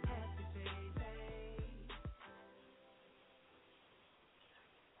make you happy, baby.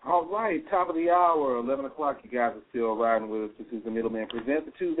 All right, top of the hour, 11 o'clock. You guys are still riding with us. This is the Middleman Presents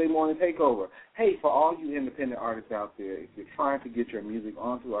the Tuesday Morning Takeover. Hey, for all you independent artists out there, if you're trying to get your music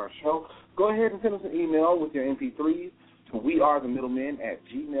onto our show, go ahead and send us an email with your MP3s to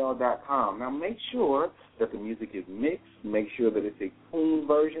wearethemiddlemen@gmail.com. Now, make sure that the music is mixed. Make sure that it's a clean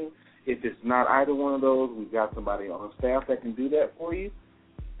version. If it's not either one of those, we've got somebody on staff that can do that for you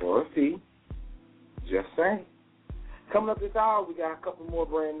for a fee. Just saying. Coming up this hour, we got a couple more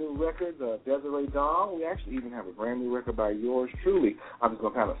brand new records. Desiree Dawn. We actually even have a brand new record by yours truly. I'm just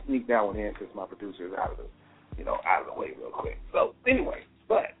gonna kind of sneak that one in since my producer is out of the way real quick. So anyway,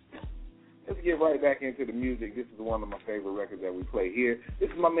 but let's get right back into the music. This is one of my favorite records that we play here. This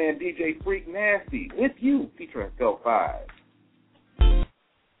is my man DJ Freak Nasty with you, featuring Cell 5.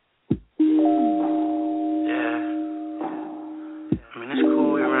 Yeah. I mean, it's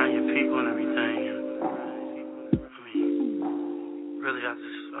cool you're around your people and everything. Really, I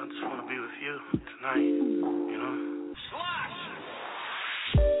just want to be with you tonight, you know? Slash!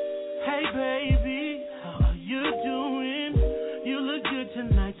 Hey, baby, how are you doing? You look good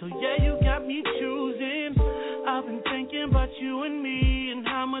tonight, so yeah, you got me choosing. I've been thinking about you and me and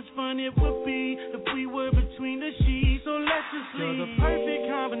how much fun it would be if we were between the sheets. So let's just leave. You're the perfect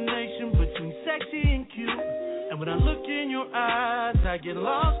combination between sexy and cute. And when I look in your eyes, I get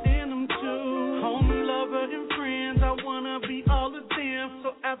lost in them too. Homie, lover, and friends, I wanna be all of them.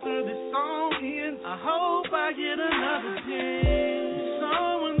 So after this song ends, I hope I get another chance.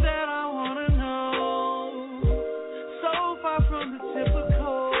 Someone that I wanna know, so far from the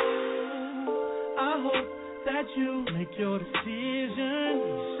typical. I hope that you make your decision,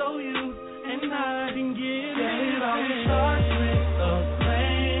 so you and I can get it all. It starts with a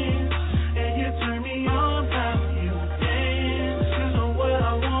plan, and you turn me on how you dance. You know what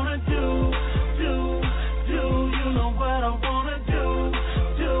I wanna do. You know what I wanna do.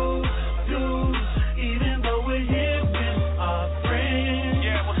 Even though we're here with our friends.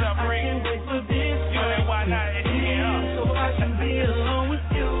 Yeah, what's up, Bree? I can't wait for this night. Why not? So I can be alone with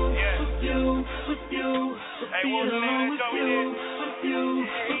you. Yeah. With you. Hey, what's the name of the show here? With you.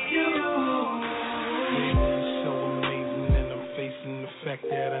 So amazing, and I'm facing the fact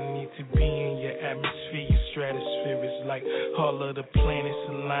that I need to be in your atmosphere. Your stratosphere is like all of the planets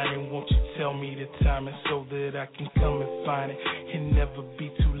aligning. Won't you tell me the timing so that I can come and find it and never be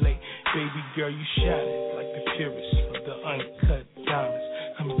too late? Baby girl, you shot it like the purest of the uncut diamonds.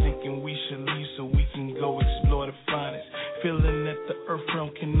 I'm thinking we should leave so we can go explore the finest. Feeling that the earth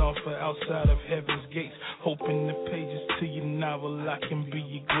realm can offer outside of heaven's gates. Hoping the pages to your novel I can be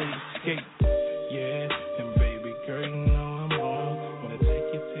your great escape. Yeah, and baby girl, you know I'm on. Wanna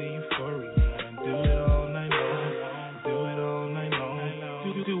take you to euphoria and do it all night long. Do it all night long.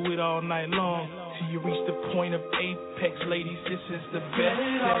 Do it all night long. Till you reach the point of apex, ladies, this is the best.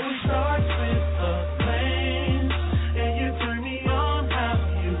 It always starts with a plan, and you turn me on how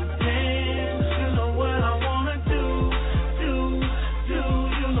you dance. You know what I wanna do.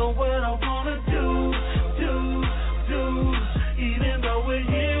 You know what I wanna do. Even though we're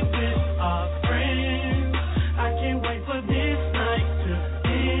here with our friends, I can't wait for this night to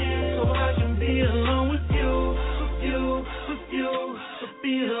end, so I can be alone with you.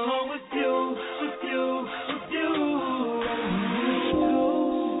 Be alone with you.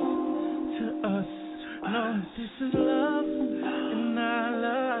 To us, no, this is love, and I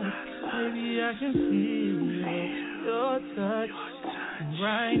love. Baby, I can feel your touch, and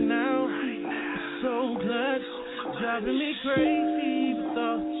right now, it's so clutch, driving me crazy, but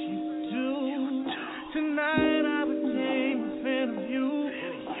thought you do. Tonight I became a fan of you,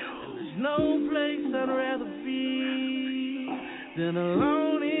 and there's no place I'd rather be than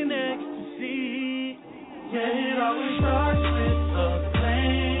alone in ecstasy. Yeah, it always starts with a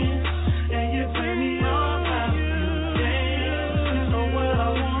plan, and you turn me on how you dance. You know what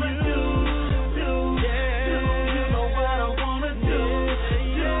I wanna do. You know what I wanna do.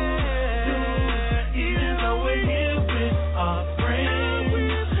 Even though we're here with our friends,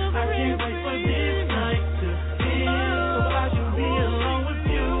 I can't wait for this night to end, so I can be alone with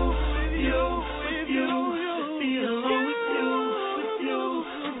you. Be alone with you.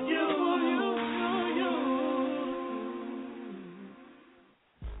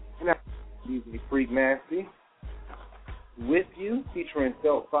 DJ Freak Nasty with you, featuring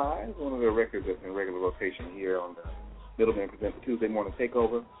Cell 5, one of the records that's in regular rotation here on the Middleman Presents the Tuesday Morning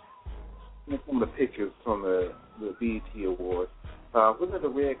Takeover. And some of the pictures from the BET Awards. Was at the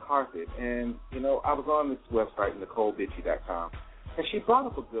red carpet, and I was on this website, NicoleBitchie.com, and she brought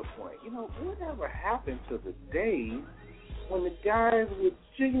up a good point. Whatever happened to the days when the guys would,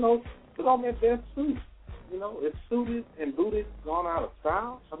 put on their best suits? It's suited and booted, gone out of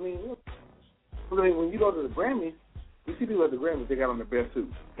style. I mean, when you go to the Grammys, you see people at the Grammys, they got on their best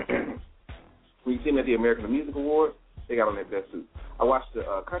suits. When you see them at the American Music Awards, they got on their best suits. I watched the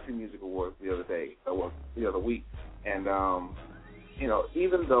Country Music Awards the other week, and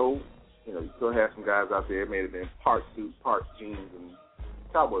even though you still have some guys out there, it may have been part suit, part jeans, and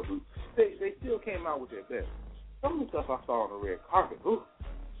cowboy boots, they still came out with their best. Some of the stuff I saw on the red carpet, ooh,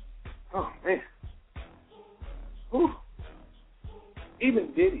 oh man.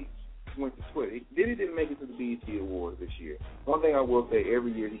 Even Diddy went to Twitter. Diddy didn't make it to the BET Awards this year. One thing I will say,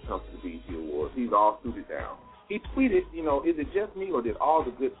 every year he comes to the BET Awards, he's all suited down. He tweeted, is it just me or did all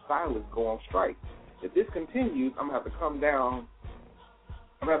the good stylists go on strike? If this continues, I'm going to have to come down.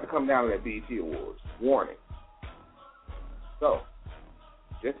 I'm going to have to come down to that BET Awards. Warning. So,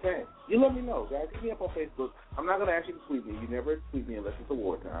 just saying. You let me know, guys. Hit me up on Facebook. I'm not going to ask you to tweet me. You never tweet me unless it's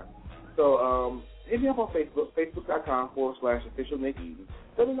award time. So, hit me up on Facebook, facebook.com/official Nick Eden.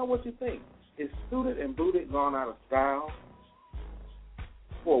 Let me know what you think. Is Suited and Booted gone out of style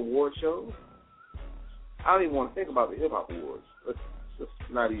for award shows? I don't even want to think about the hip-hop awards. Let's just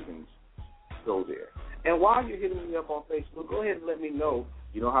not even go there. And while you're hitting me up on Facebook, go ahead and let me know.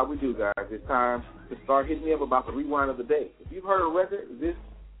 You know how we do, guys. It's time to start hitting me up about the rewind of the day. If you've heard a record this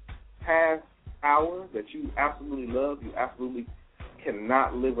past hour that you absolutely love, you absolutely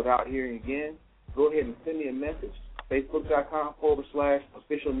cannot live without hearing again, go ahead and send me a message,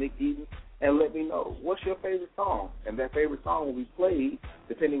 facebook.com/official Nick Eden, and let me know what's your favorite song. And that favorite song will be played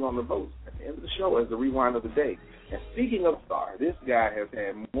depending on the votes at the end of the show as the rewind of the day. And speaking of stars, this guy has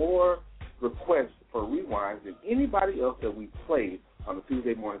had more requests for rewinds than anybody else that we played on the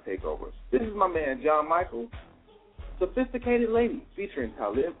Tuesday Morning Takeover. This is my man, John Michael, Sophisticated Lady, featuring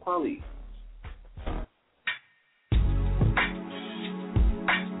Talib Kweli.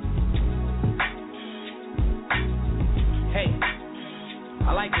 Hey,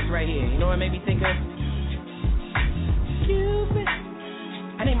 I like this right here. You know what it made me think of? Cupid.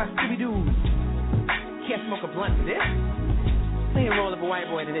 I named my Scooby-Doo. Can't smoke a blunt to this. Play a role of a white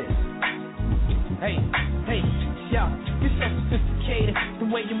boy to this. Hey, yo, you're so sophisticated. The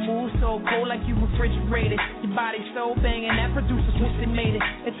way you move so cold like you refrigerated. Your body's so banging that producers wish they made it.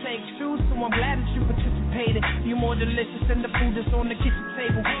 It takes two, so I'm glad that you participated. You're more delicious than the food that's on the kitchen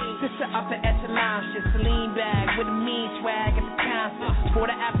table. This the upper echelon shit, Celine bag with a mean swag at the concert. For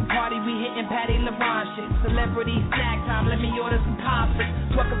the after party, we hitting Patty LaVon shit. Celebrity snack time, let me order some poppers.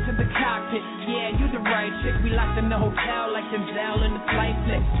 Welcome to the cockpit, yeah, you the right chick. We locked in the hotel like Denzel in the flight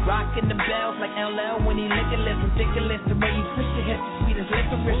flick. Rocking the bells like LL when he lickin' lips. Ridiculous the way you twist your hips, sweet as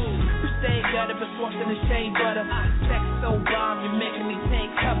licorice. You stay gutter, but soft in the shea butter. Sex so bomb, you're making me take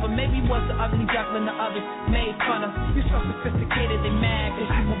cover. Maybe was the ugly duckling the others made fun of. You so sophisticated, they mad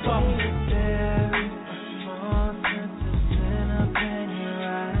cause you a bum.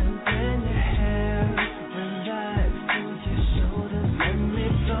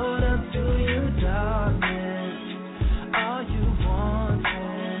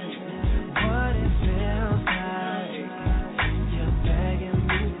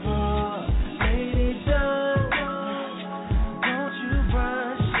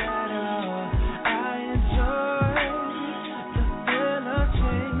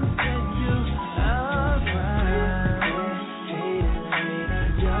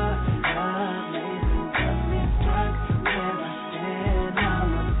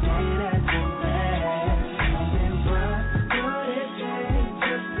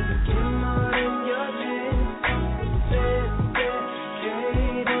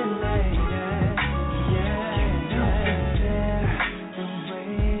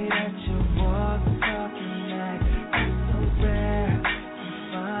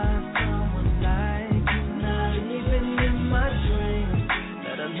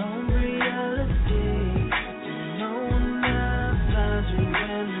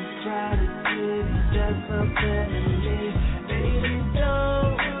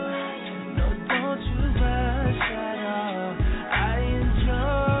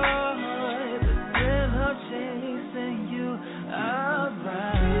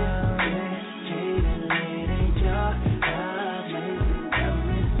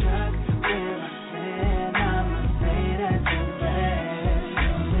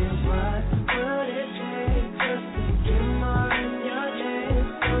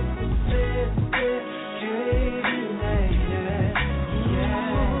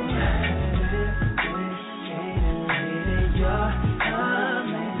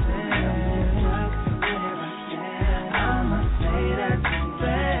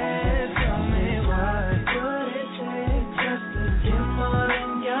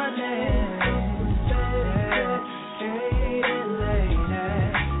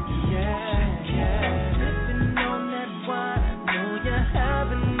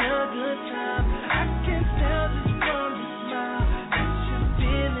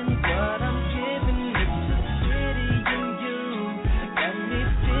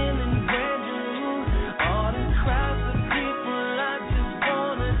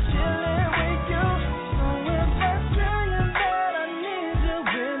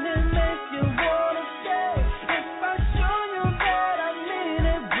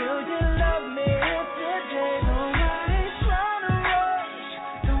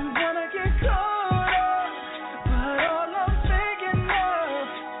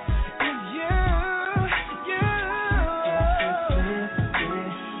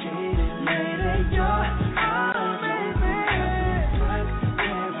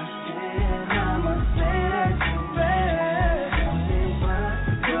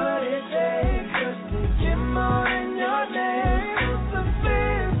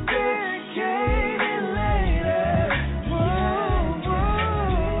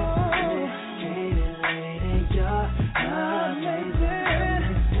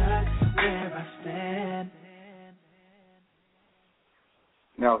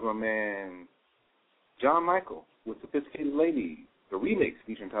 my man John Michael with Sophisticated Ladies, the remix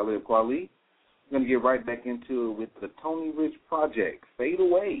featuring Talib Kweli. We're going to get right back into it with the Tony Rich Project, Fade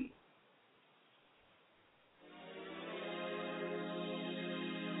Away.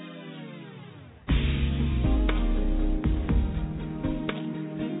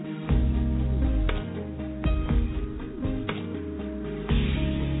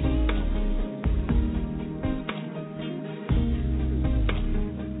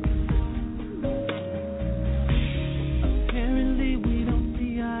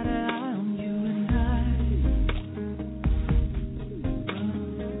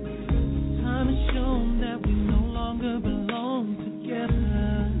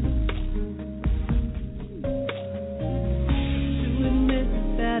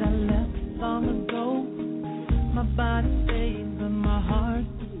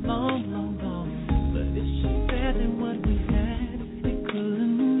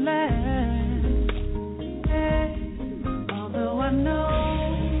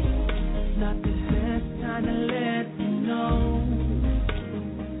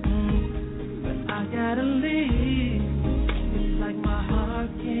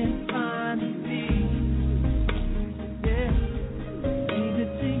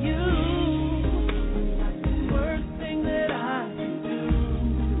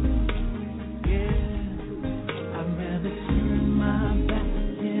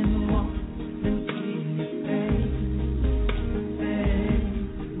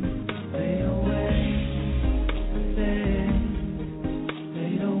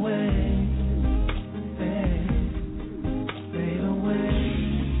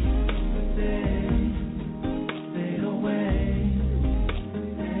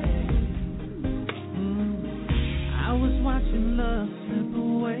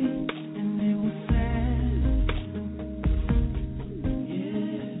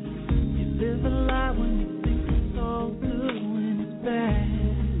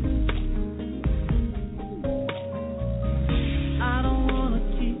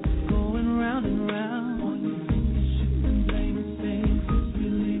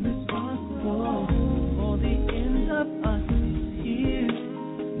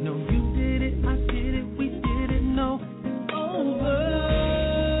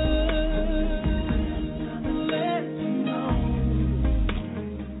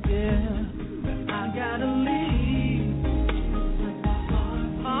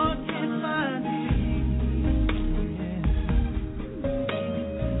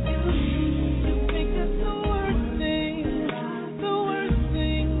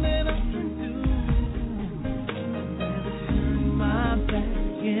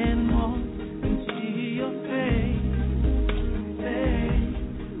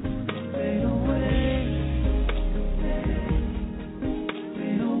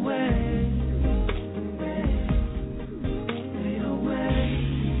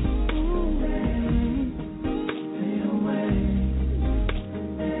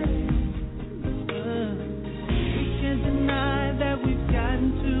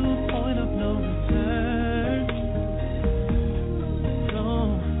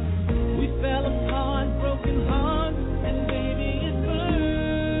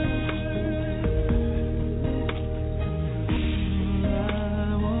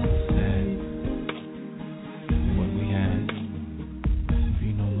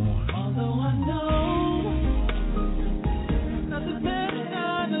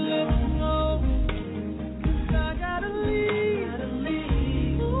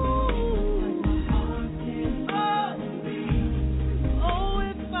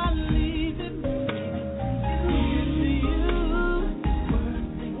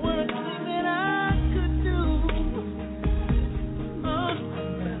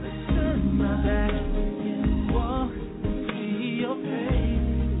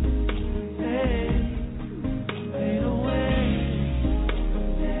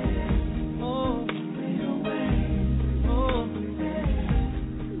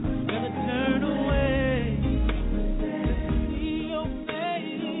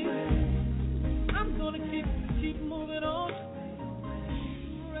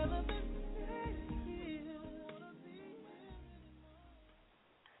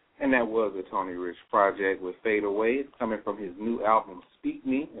 And that was the Tony Rich Project with Fade Away. It's coming from his new album, Speak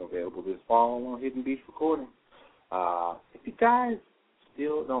Me, available this fall on Hidden Beach Recording. If you guys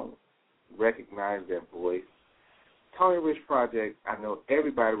still don't recognize that voice, Tony Rich Project, I know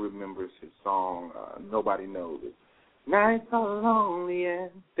everybody remembers his song, Nobody Knows It. Nights are lonely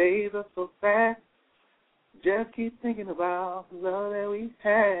and days are so fast. Just keep thinking about the love that we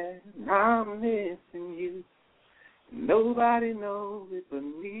had. And I'm missing you. Nobody knows it but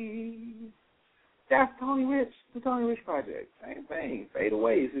me. That's Tony Rich, the Tony Rich Project. Same thing. Fade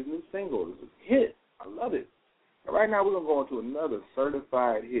Away is his new single. It's a hit. I love it. And right now we're going to go into another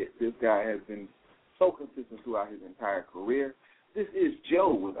certified hit. This guy has been so consistent throughout his entire career. This is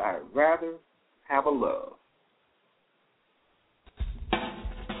Joe with I'd Rather Have a Love.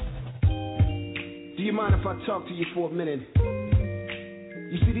 Do you mind if I talk to you for a minute?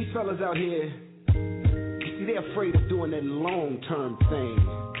 You see these fellas out here, you see they're afraid of doing that long-term thing.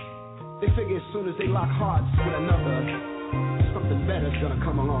 They figure as soon as they lock hearts with another, something better's gonna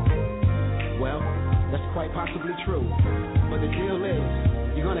come along. Well, that's quite possibly true. But the deal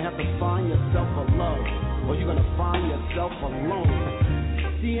is, you're gonna have to find yourself a love, or you're gonna find yourself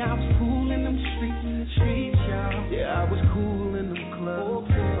alone. See, I was cool in them streets, y'all. Yeah, I was cool in them clubs.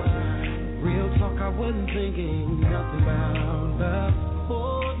 Real talk, I wasn't thinking nothing about love.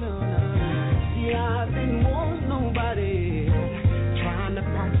 Oh, no. See, I didn't want nobody trying to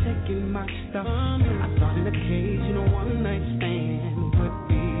partake in my stuff. I thought in occasional one-night stand would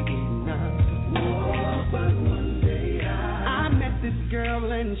be enough. Oh, but one day I met this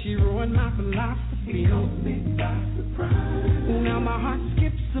girl and she ruined my philosophy. Caught me by surprise. Now my heart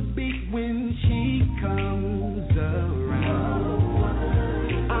skips a beat when she comes around.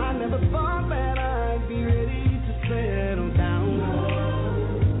 I never thought that I'd be ready to settle down.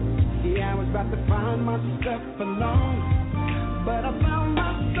 See, I was about to find myself alone, but I found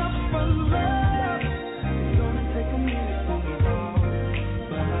myself alone. It's gonna take a minute to get on,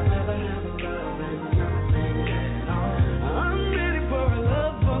 but I'd rather have a love than nothing at all. I'm ready for a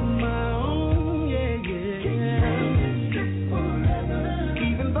love of my own, yeah.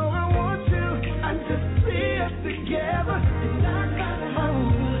 Even though I want to, I just see us together, and I gotta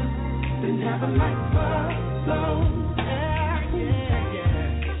have a life alone. Yeah.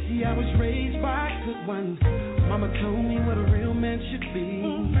 See, I was raised by a good one. Mama told me what a real man should be.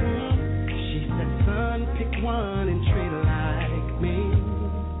 She said, son, pick one and treat her like me.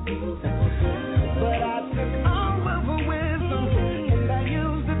 But I took all of her wisdom and I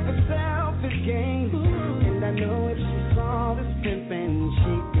used it for selfish gain. And I know if she saw this pimpin',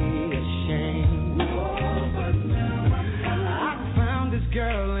 she'd be ashamed. I found this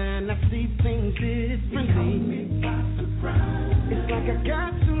girl and I see things differently. It's like I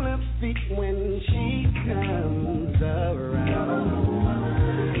got two left feet when she comes around.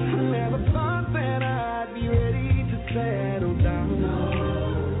 I never thought that I'd be ready to settle down.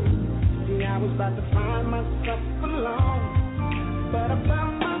 See, I was about to find myself alone, but I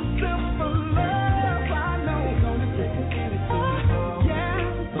found myself alone. I know it's gonna take a minute to fall. Yeah,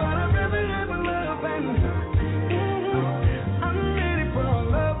 but I'd rather have a love and I'm ready for a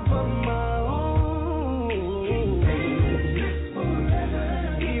love of my own.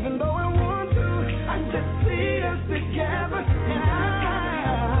 Even though I want to, I just see us together, and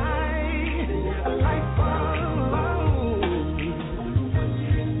a life alone.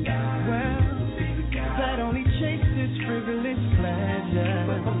 Well, that only chases frivolous pleasure,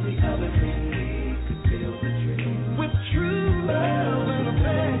 but on the other hand, we could feel the dream with true love and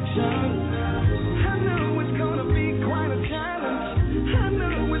affection. I know it's gonna be quite a challenge. I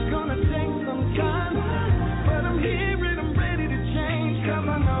know it's gonna take some time, but I'm here and I'm ready to change, 'cause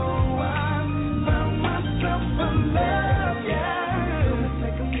I know I found myself a love, yeah. It's gonna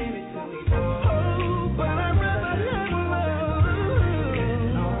take a minute to evolve. Oh, but I'd rather have a love.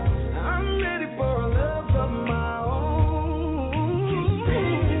 I'm ready for a love of my own.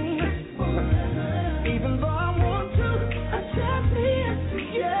 Even though I want to, I just need us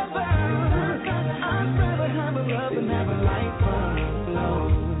together. I'd rather have a love and have a life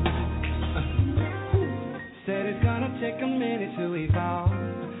alone. Said it's gonna take a minute to evolve,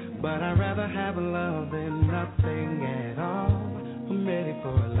 but I'd rather have a love than nothing at all. I'm ready for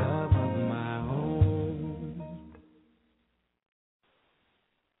a love of my own.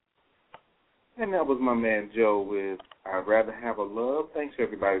 And that was my man Joe with I'd Rather Have a Love. Thanks to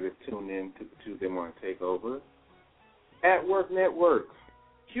everybody that tuned in to the Tuesday Morning Takeover. At Work Network,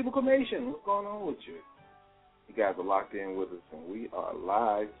 Cubicle Nation, what's going on with you? You guys are locked in with us, and we are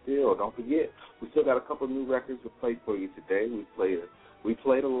live still. Don't forget, we still got a couple of new records to play for you today. We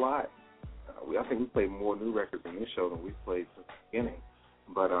played a lot. I think we played more new records in this show than we played since the beginning.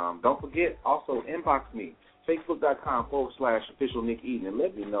 But don't forget, also inbox me, Facebook.com/official Nick Eden, and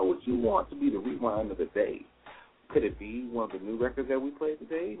let me know what you want to be the rewind of the day. Could it be one of the new records that we played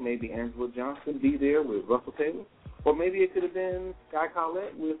today? Maybe Angela Johnson, Be There with Russell Taylor? Or maybe it could have been Sky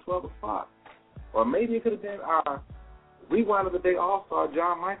Collette with 12 O'Clock. Or maybe it could have been our rewind of the day all-star,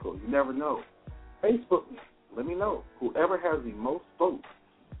 John Michael. You never know. Facebook me. Let me know. Whoever has the most votes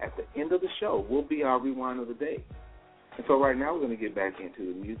at the end of the show will be our rewind of the day. And so right now we're going to get back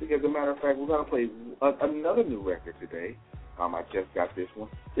into the music. As a matter of fact, we're going to play another new record today. I just got this one.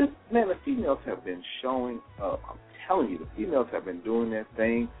 The females have been showing up. I'm telling you, the females have been doing their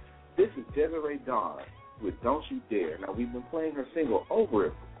thing. This is Desiree Dawn with Don't You Dare. Now, we've been playing her single Over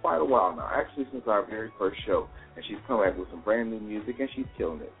It for quite a while now, actually since our very first show. And she's come back with some brand new music, and she's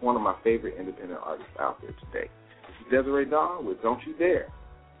killing it. One of my favorite independent artists out there today. This is Desiree Dawn with Don't You Dare.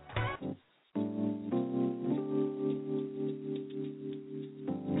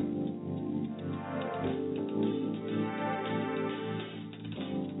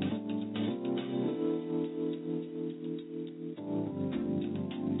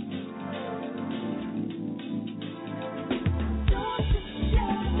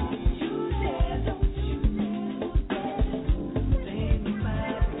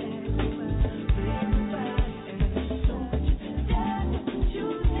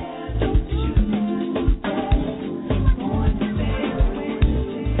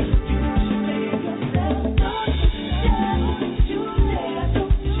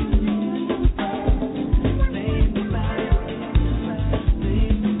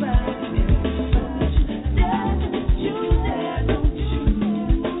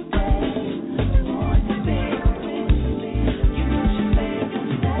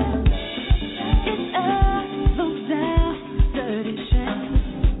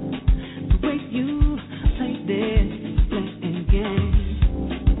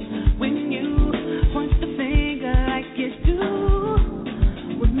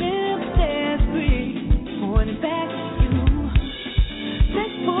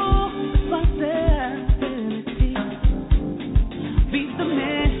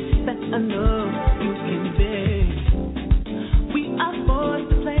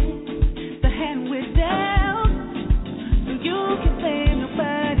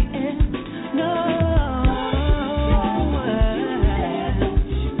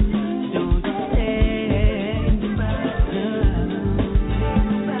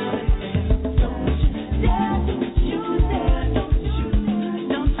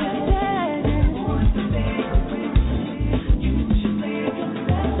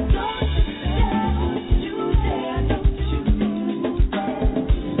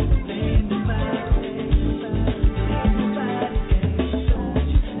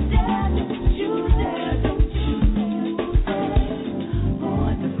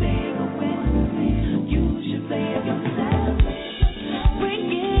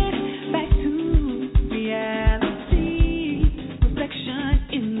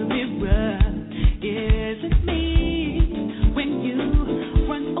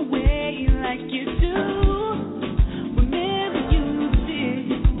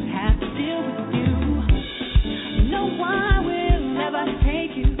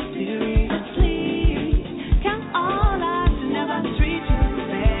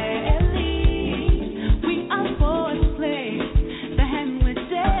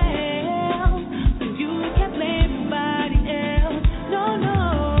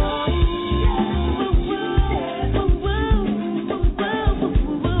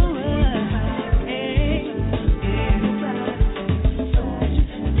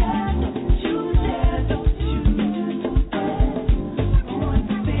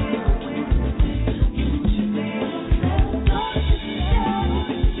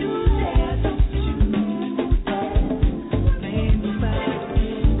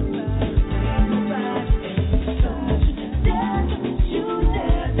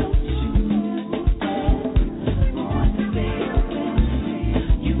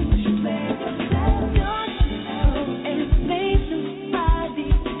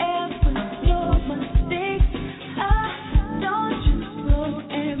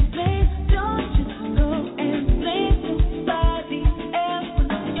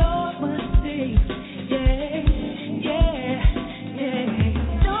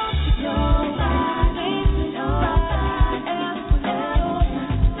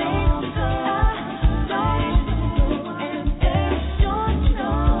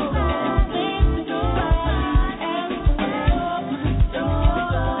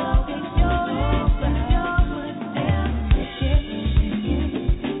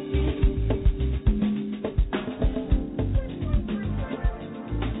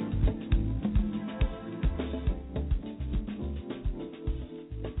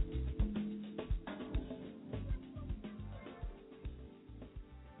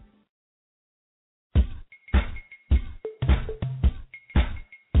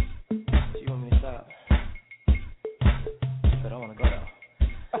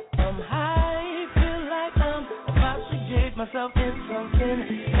 myself in something.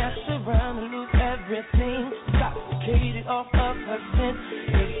 Mess around and lose everything. Intoxicated off of her scent.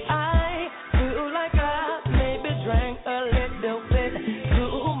 'Cause I feel like I maybe drank a little bit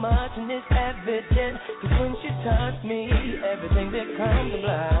too much, and it's evident. 'Cause when she touched me, everything becomes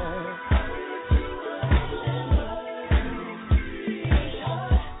blind.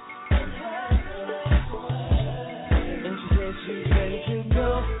 And she said she's ready to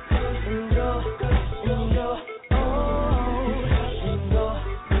go, and go, and go.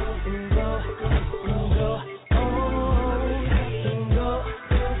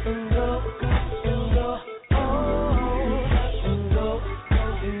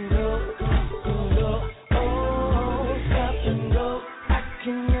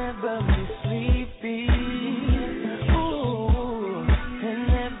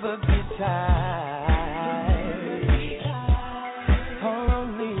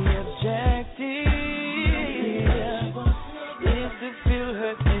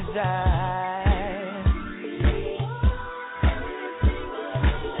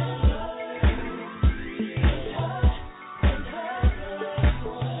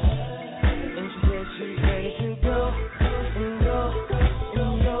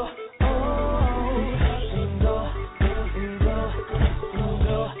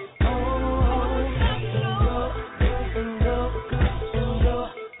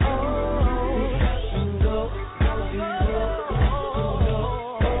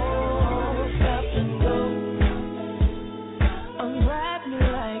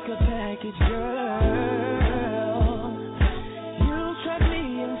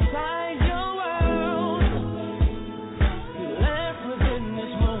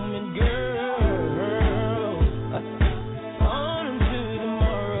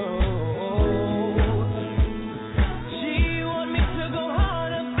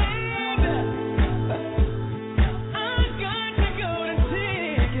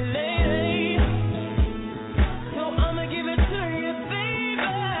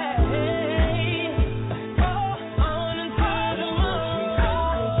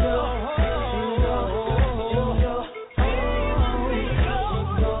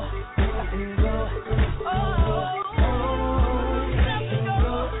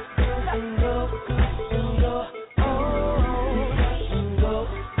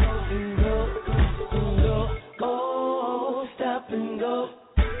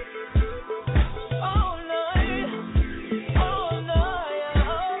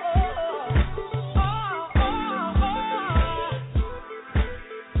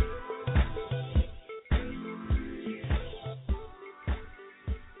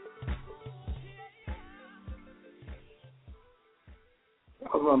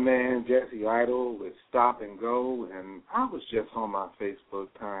 My man Jesse Idle with Stop and Go, and I was just on my Facebook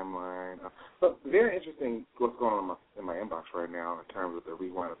timeline. But very interesting what's going on in my inbox right now in terms of the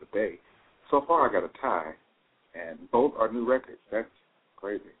rewind of the day. So far, I got a tie, and both are new records. That's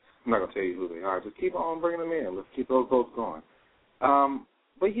crazy. I'm not going to tell you who they are. Just keep on bringing them in. Let's keep those votes going.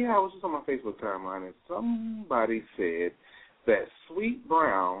 But, yeah, I was just on my Facebook timeline, and somebody said that Sweet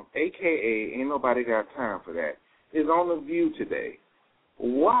Brown, a.k.a. Ain't Nobody Got Time for That, is on The View today.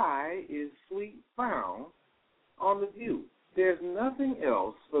 Why is Sweet Brown on The View? There's nothing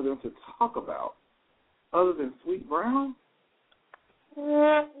else for them to talk about other than Sweet Brown? You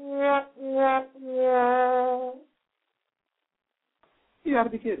got to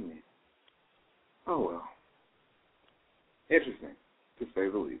be kidding me. Oh, well. Interesting, to say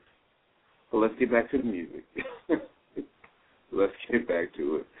the least. But let's get back to the music. Let's get back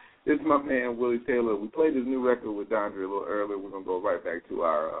to it. This is my man, Willie Taylor. We played this new record with Dondre a little earlier. We're going to go right back to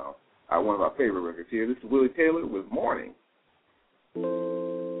our one of our favorite records here. This is Willie Taylor with Morning. Yeah.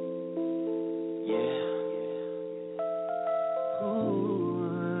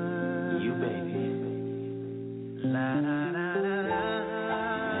 Ooh, you baby. La la la la la.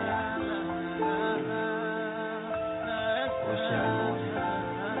 Wish every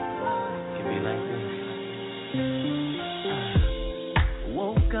morning could be like this.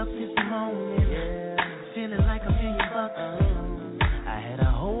 Woke up this morning, feeling like $1 million bucks. I had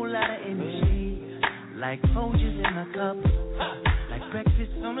a whole lot of energy, like Folgers in my cup, like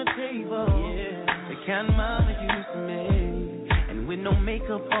breakfast on the table, the kind mama used to make, and with no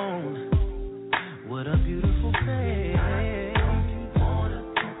makeup on. What a beautiful face.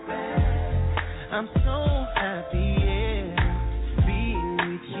 I'm so happy, being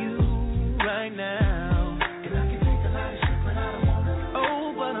with you right now. And I can take a lot of shit, but I don't wanna.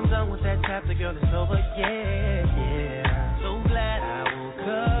 Oh, but I'm done with that chapter, girl, it's over, yeah. So glad I woke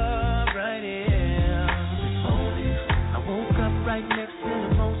up right here. I woke up right next to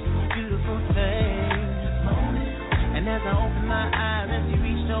the most beautiful thing. And as I opened my eyes, as he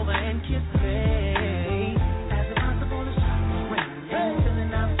reached over and kissed me, as if I'm supposed to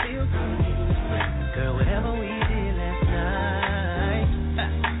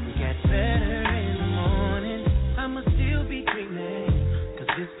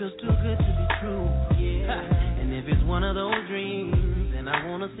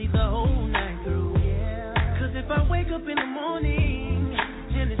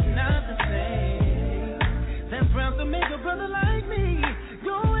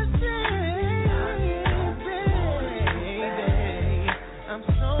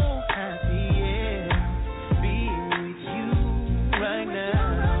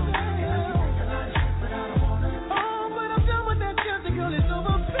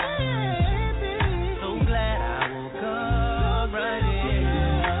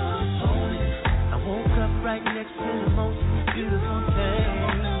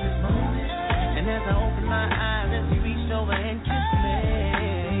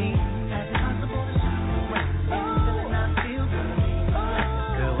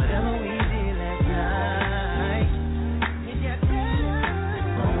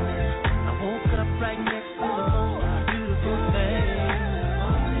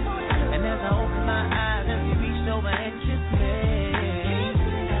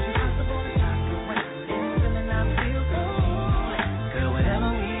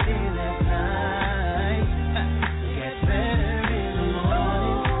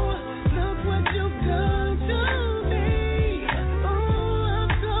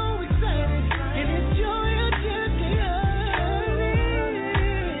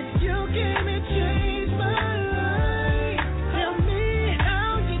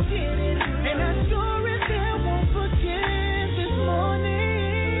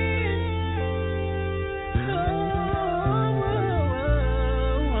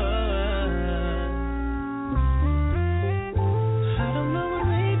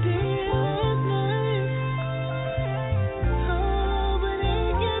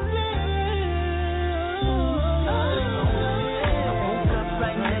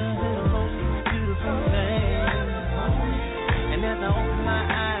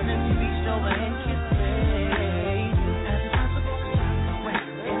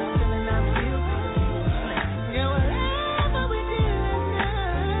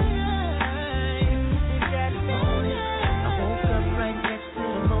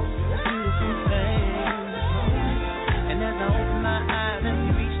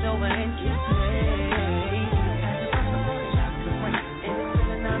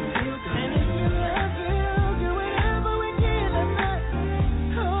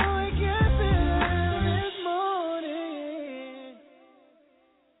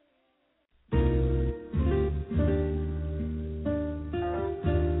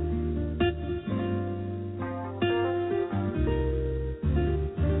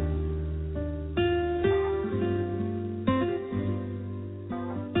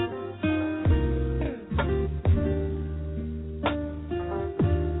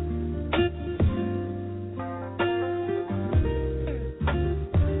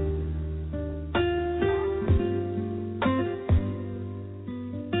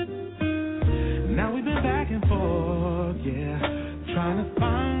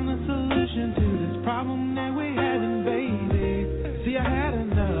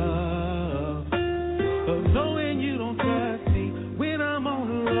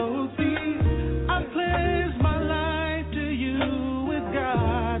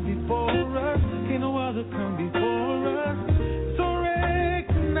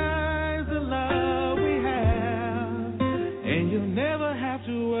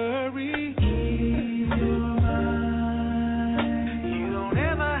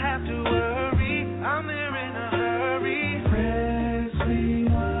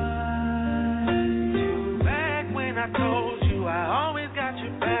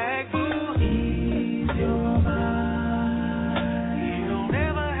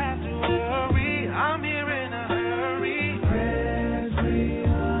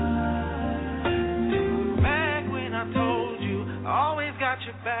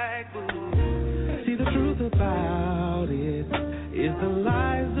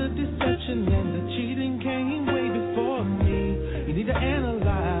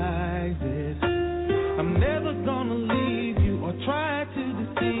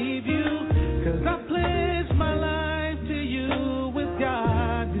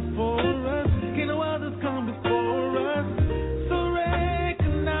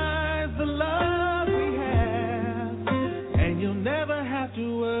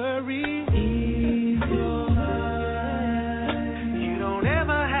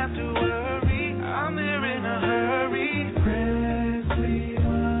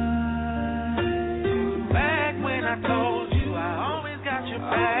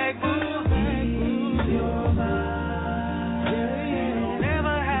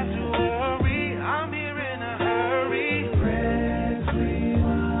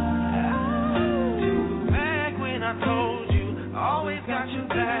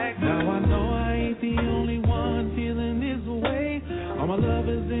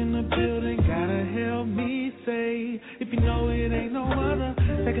lovers in the building, gotta help me say, if you know it ain't no other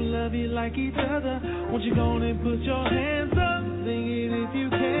that can love you like each other, won't you go on and put your hands up, sing it if you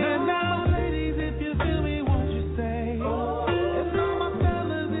can. Now, ladies, if you feel me, won't you say, oh, and all my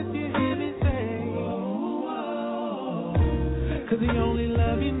fellas, if you hear me say, oh, oh, 'cause the only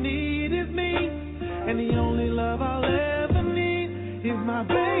love you need is me, and the only love I'll ever need is my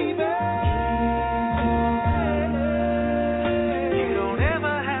baby.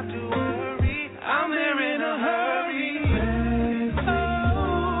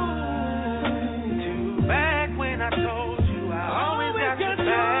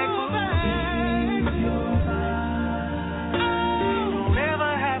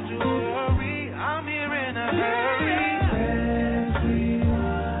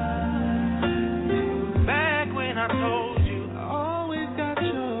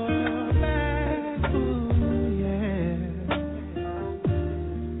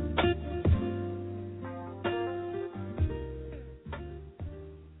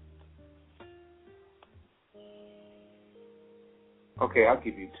 Okay, I'll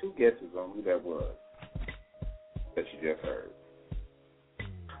give you two guesses on who that was that you just heard.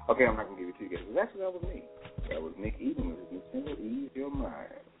 Okay, I'm not going to give you two guesses. Actually, that was me. That was Nick Eden with his new single, Ease Your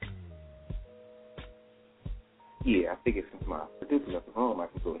Mind. Yeah, I figured since my producer left the room, I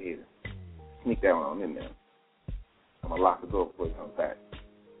can go ahead and sneak that one on in there. I'm going to lock the door before he comes back.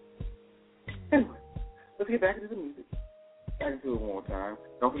 Anyway, let's get back into the music. Back into it one more time.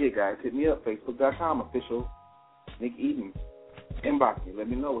 Don't forget, guys, hit me up, Facebook.com, official Nick Eden. Inbox me. Let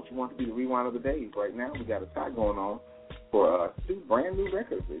me know what you want to be the rewind of the day. Right now, we got a tie going on for two brand new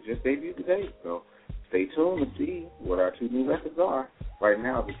records. They just debuted today, so stay tuned to see what our two new records are. Right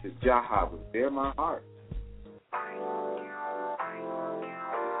now, this is Jaha with Bare My Heart.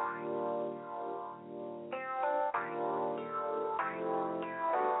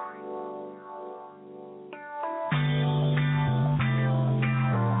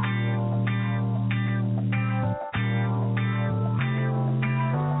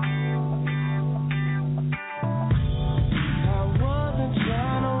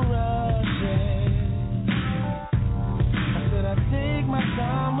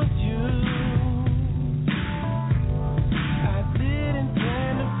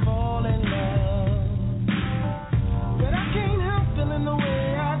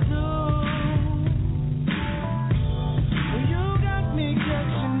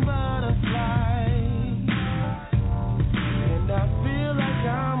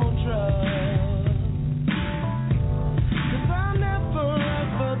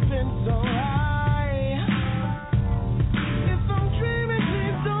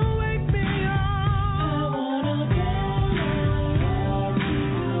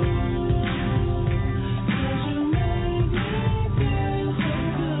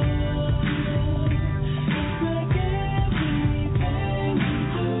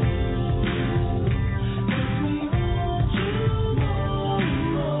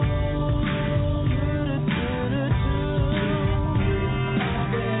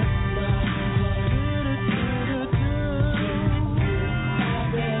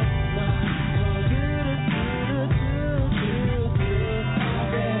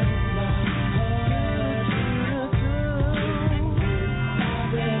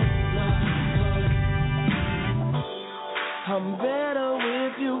 I'm better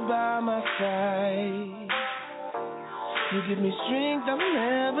with you by my side. You give me strength I've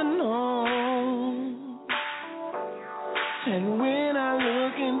never known. And when I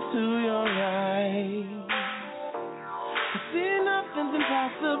look into your eyes, I see nothing's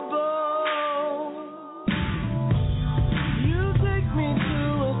impossible. You take me to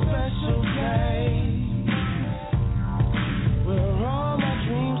a special place where all my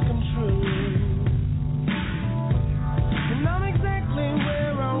dreams come true. And I'm exactly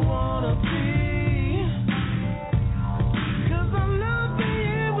where I wanna be, 'cause I love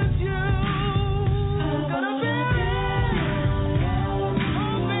being with you. Gonna be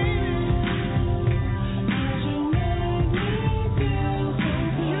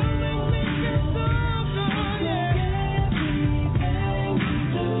you make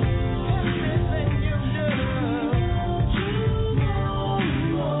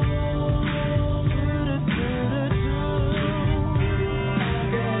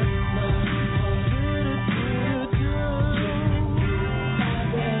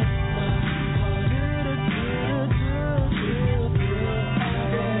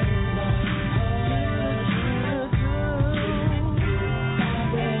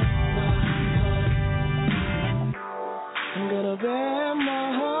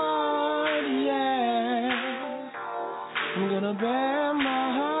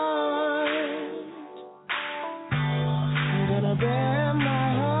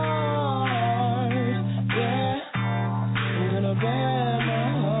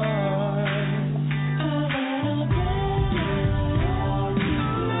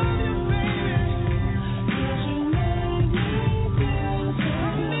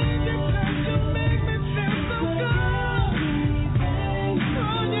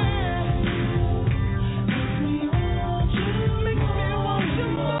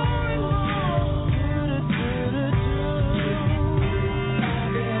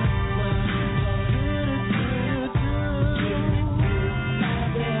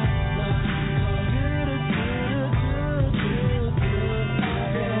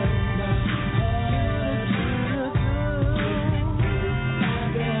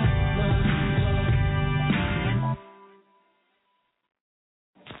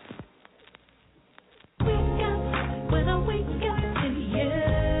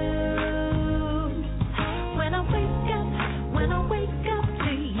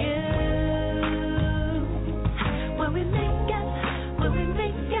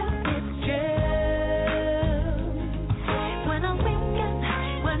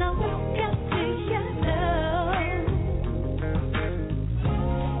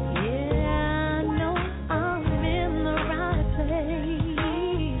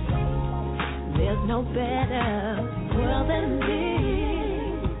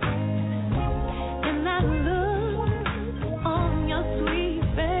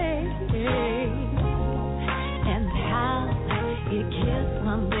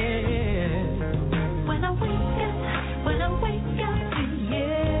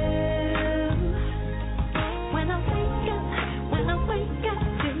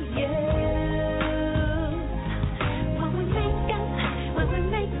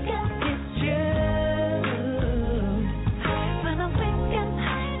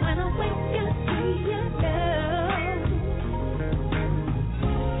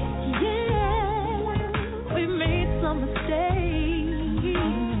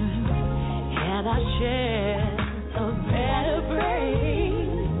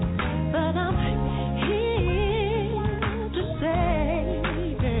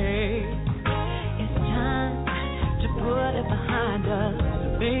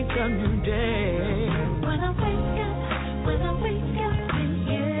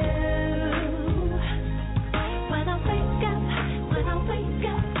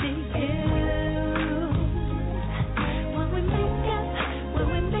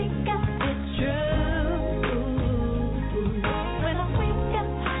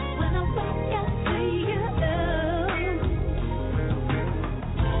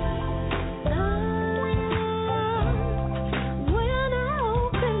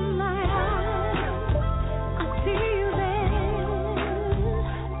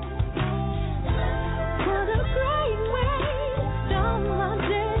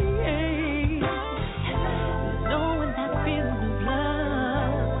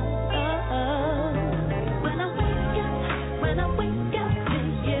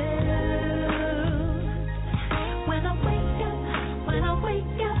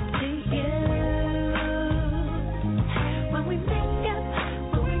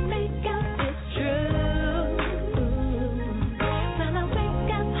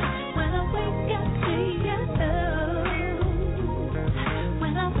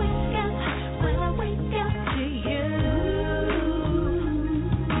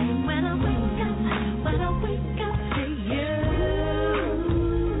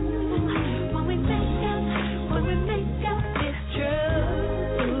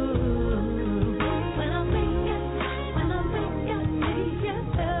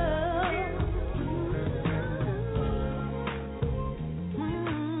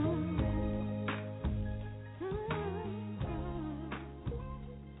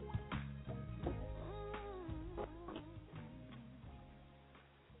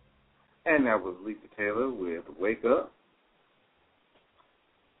And that was Lisa Taylor with Wake Up.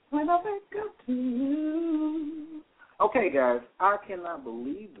 When I wake up to you. Okay, guys, I cannot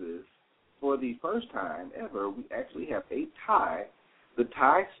believe this. For the first time ever, we actually have a tie. The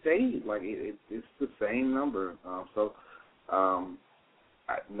tie stayed. Like, it's the same number.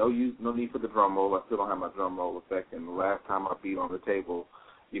 No need for the drum roll. I still don't have my drum roll effect. And the last time I beat on the table,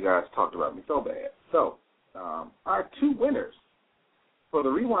 you guys talked about me so bad. So, our two winners for the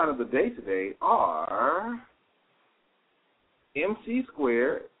rewind of the day today are MC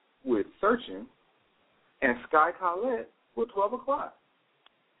Square with Searching and Sky Collette with 12 o'clock.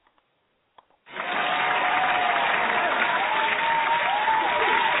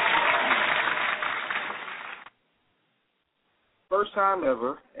 First time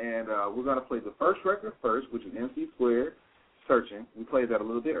ever, and we're going to play the first record first, which is MC Square, Searching. We played that a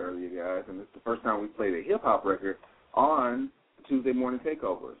little bit earlier, guys, and it's the first time we played a hip-hop record on the Tuesday Morning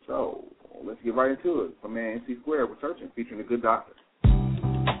Takeover. So let's get right into it. My man MC Square with Searching, featuring The Good Doctor.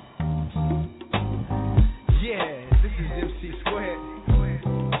 Yeah, this is MC Square.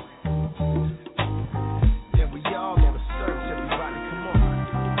 Yeah, we all on the search, everybody, come on.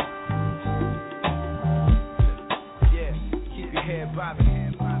 Yeah, keep your head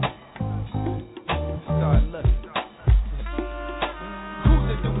bobbing. Start looking.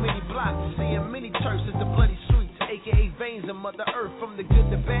 Cruising through many blocks, seeing many churches, the bloody streets, a.k.a. veins of Mother Earth, from the good,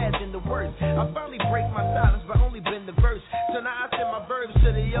 the bad, and the worst. I finally break my silence by only been the verse. So now I send my verbs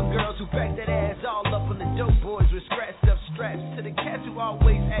to the young girls who back that ass all up on the dope boys with scratched up straps. To the cats who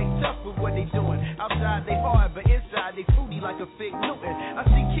always act tough with what they doing. Outside they hard, but inside they fruity like a fig Newton. I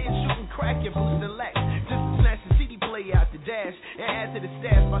see kids shooting crack and boosting lax, just to snatch the CD play out the dash and add to the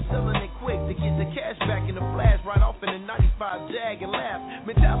stash by selling it quick to get the cash back in the flash. Right off in the 95 Jag and laugh.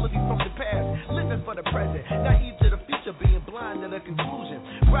 Mentality from the past, living for the present, naive to the future, being blind to the conclusion.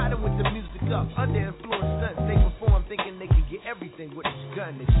 Riding with the music up, under influence stunts they perform, thinking they can get everything with this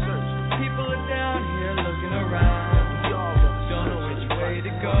gun they search. People are down here looking around, we all don't know which way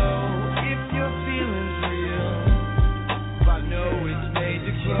to go. If your feeling's real, know it's made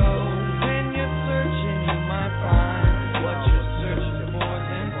to grow. When you're searching, you might find what you're searching for's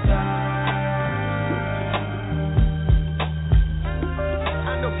inside.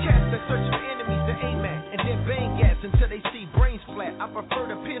 I know cats that search for enemies to aim at and then bang gas until they see brains flat. I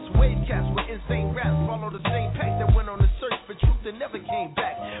prefer to pierce wave cats with insane raps. Follow the same pack that went on the search for truth and never came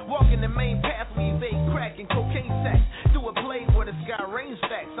back. Walking the main path, we evade crack and cocaine sacks. Do a play where the sky rains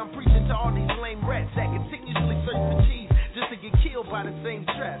facts. I'm preaching to all these lame rats that continuously search for cheese just to get killed by the same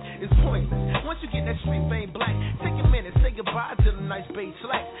trap. It's pointless. Once you get that street fame black, take a minute, say goodbye to the nice beige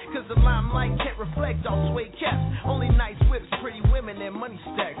slacks. Cause the limelight can't reflect all suede caps. Only nice whips, pretty women, and money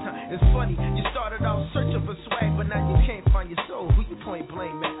stacks. It's funny, you started off searching for swag, but now you can't find your soul. Who you point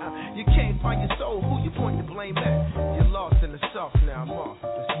blame at? You can't find your soul. Who you point the blame at? You're lost in the sauce, now I'm off.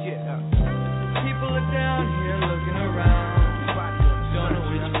 Let's get up. People are down here looking around, don't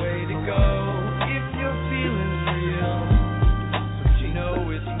know which way to go. If your feeling's real,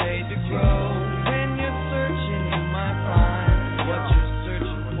 know it's made to grow. When you're searching, you might find what you're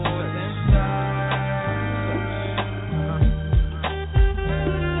searching for's inside.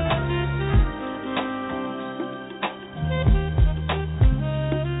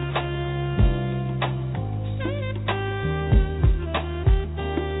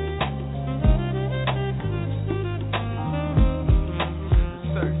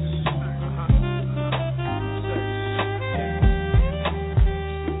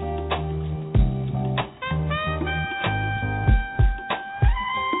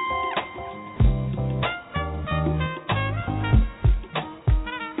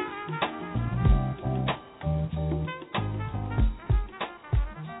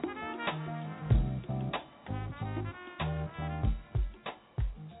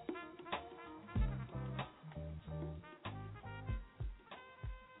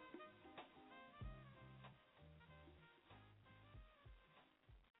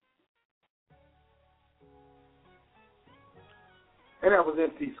 And that was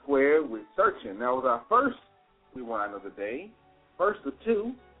MC Square with Searching. That was our first rewind of the day. First of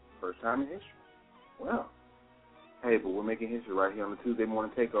two. First time in history. Well, hey, but we're making history right here on the Tuesday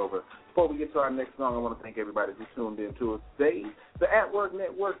Morning Takeover. Before we get to our next song, I want to thank everybody who tuned in to us today. The At Work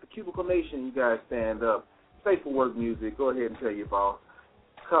Network, the Cubicle Nation, you guys stand up. Safe for work music. Go ahead and tell your boss.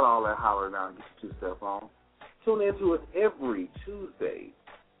 Cut all that hollering out and get your two-step on. Tune in to us every Tuesday,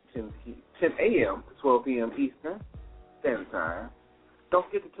 10 a.m. to 12 p.m. Eastern Standard Time. Don't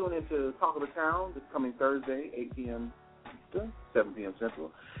forget to tune in to Talk of the Town this coming Thursday, 8 p.m. Eastern, 7 p.m.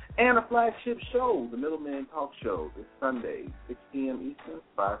 Central. And a flagship show, the Middleman Talk Show, this Sunday, 6 p.m. Eastern,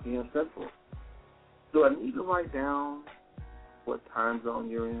 5 p.m. Central. Do I need to write down what time zone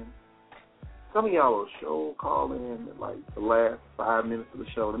you're in? Some of y'all will call in at like the last 5 minutes of the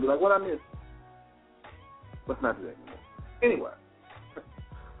show and be like, what I missed? Let's not do that anymore. Anyway,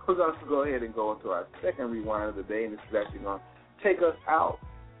 we're going to go ahead and go into our second rewind of the day, and this is actually going to take us out.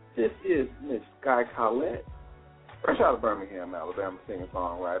 This is Miss Sky Collette, fresh out of Birmingham, Alabama,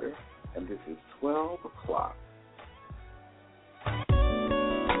 singer-songwriter, and this is 12 o'clock.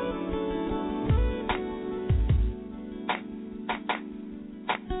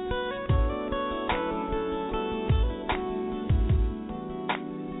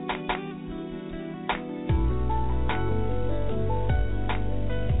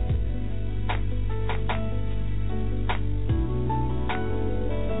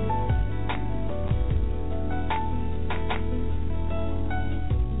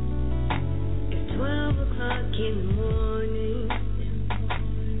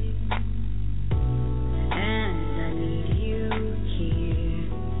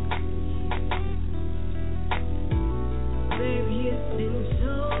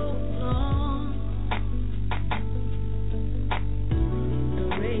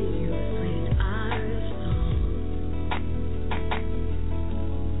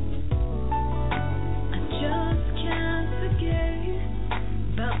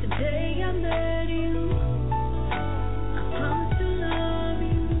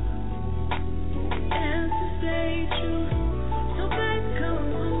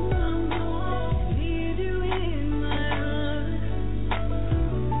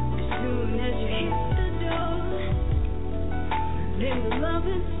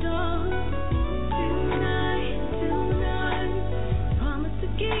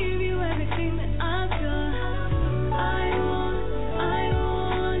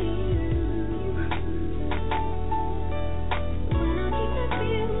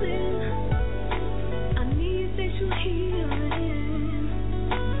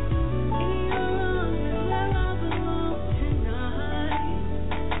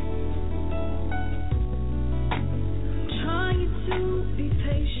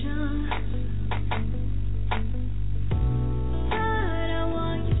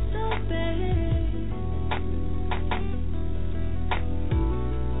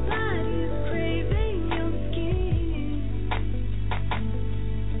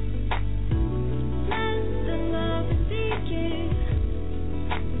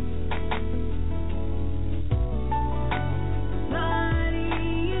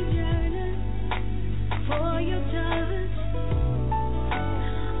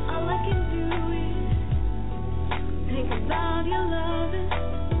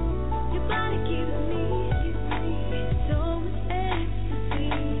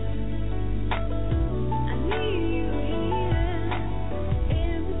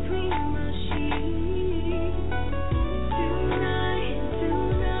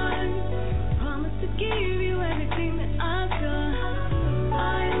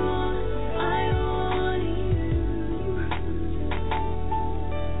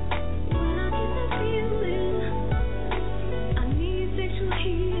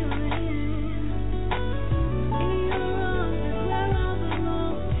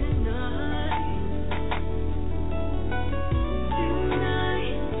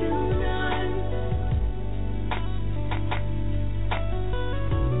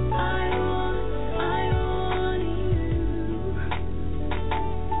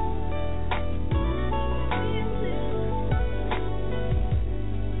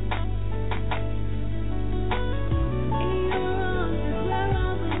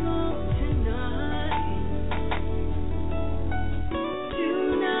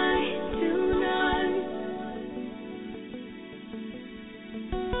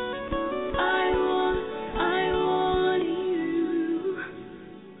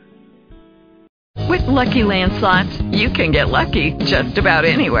 With Lucky Land Slots, you can get lucky just about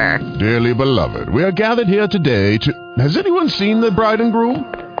anywhere. Dearly beloved, we are gathered here today to... Has anyone seen the bride and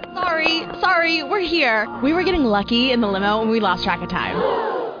groom? Sorry, we're here. We were getting lucky in the limo and we lost track of time.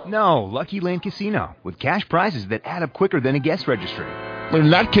 No, Lucky Land Casino, with cash prizes that add up quicker than a guest registry. In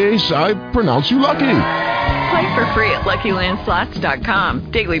that case, I pronounce you lucky. Play for free at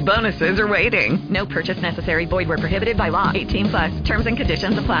LuckyLandSlots.com. Daily bonuses are waiting. No purchase necessary. Void where prohibited by law. 18+. Terms and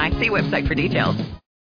conditions apply. See website for details.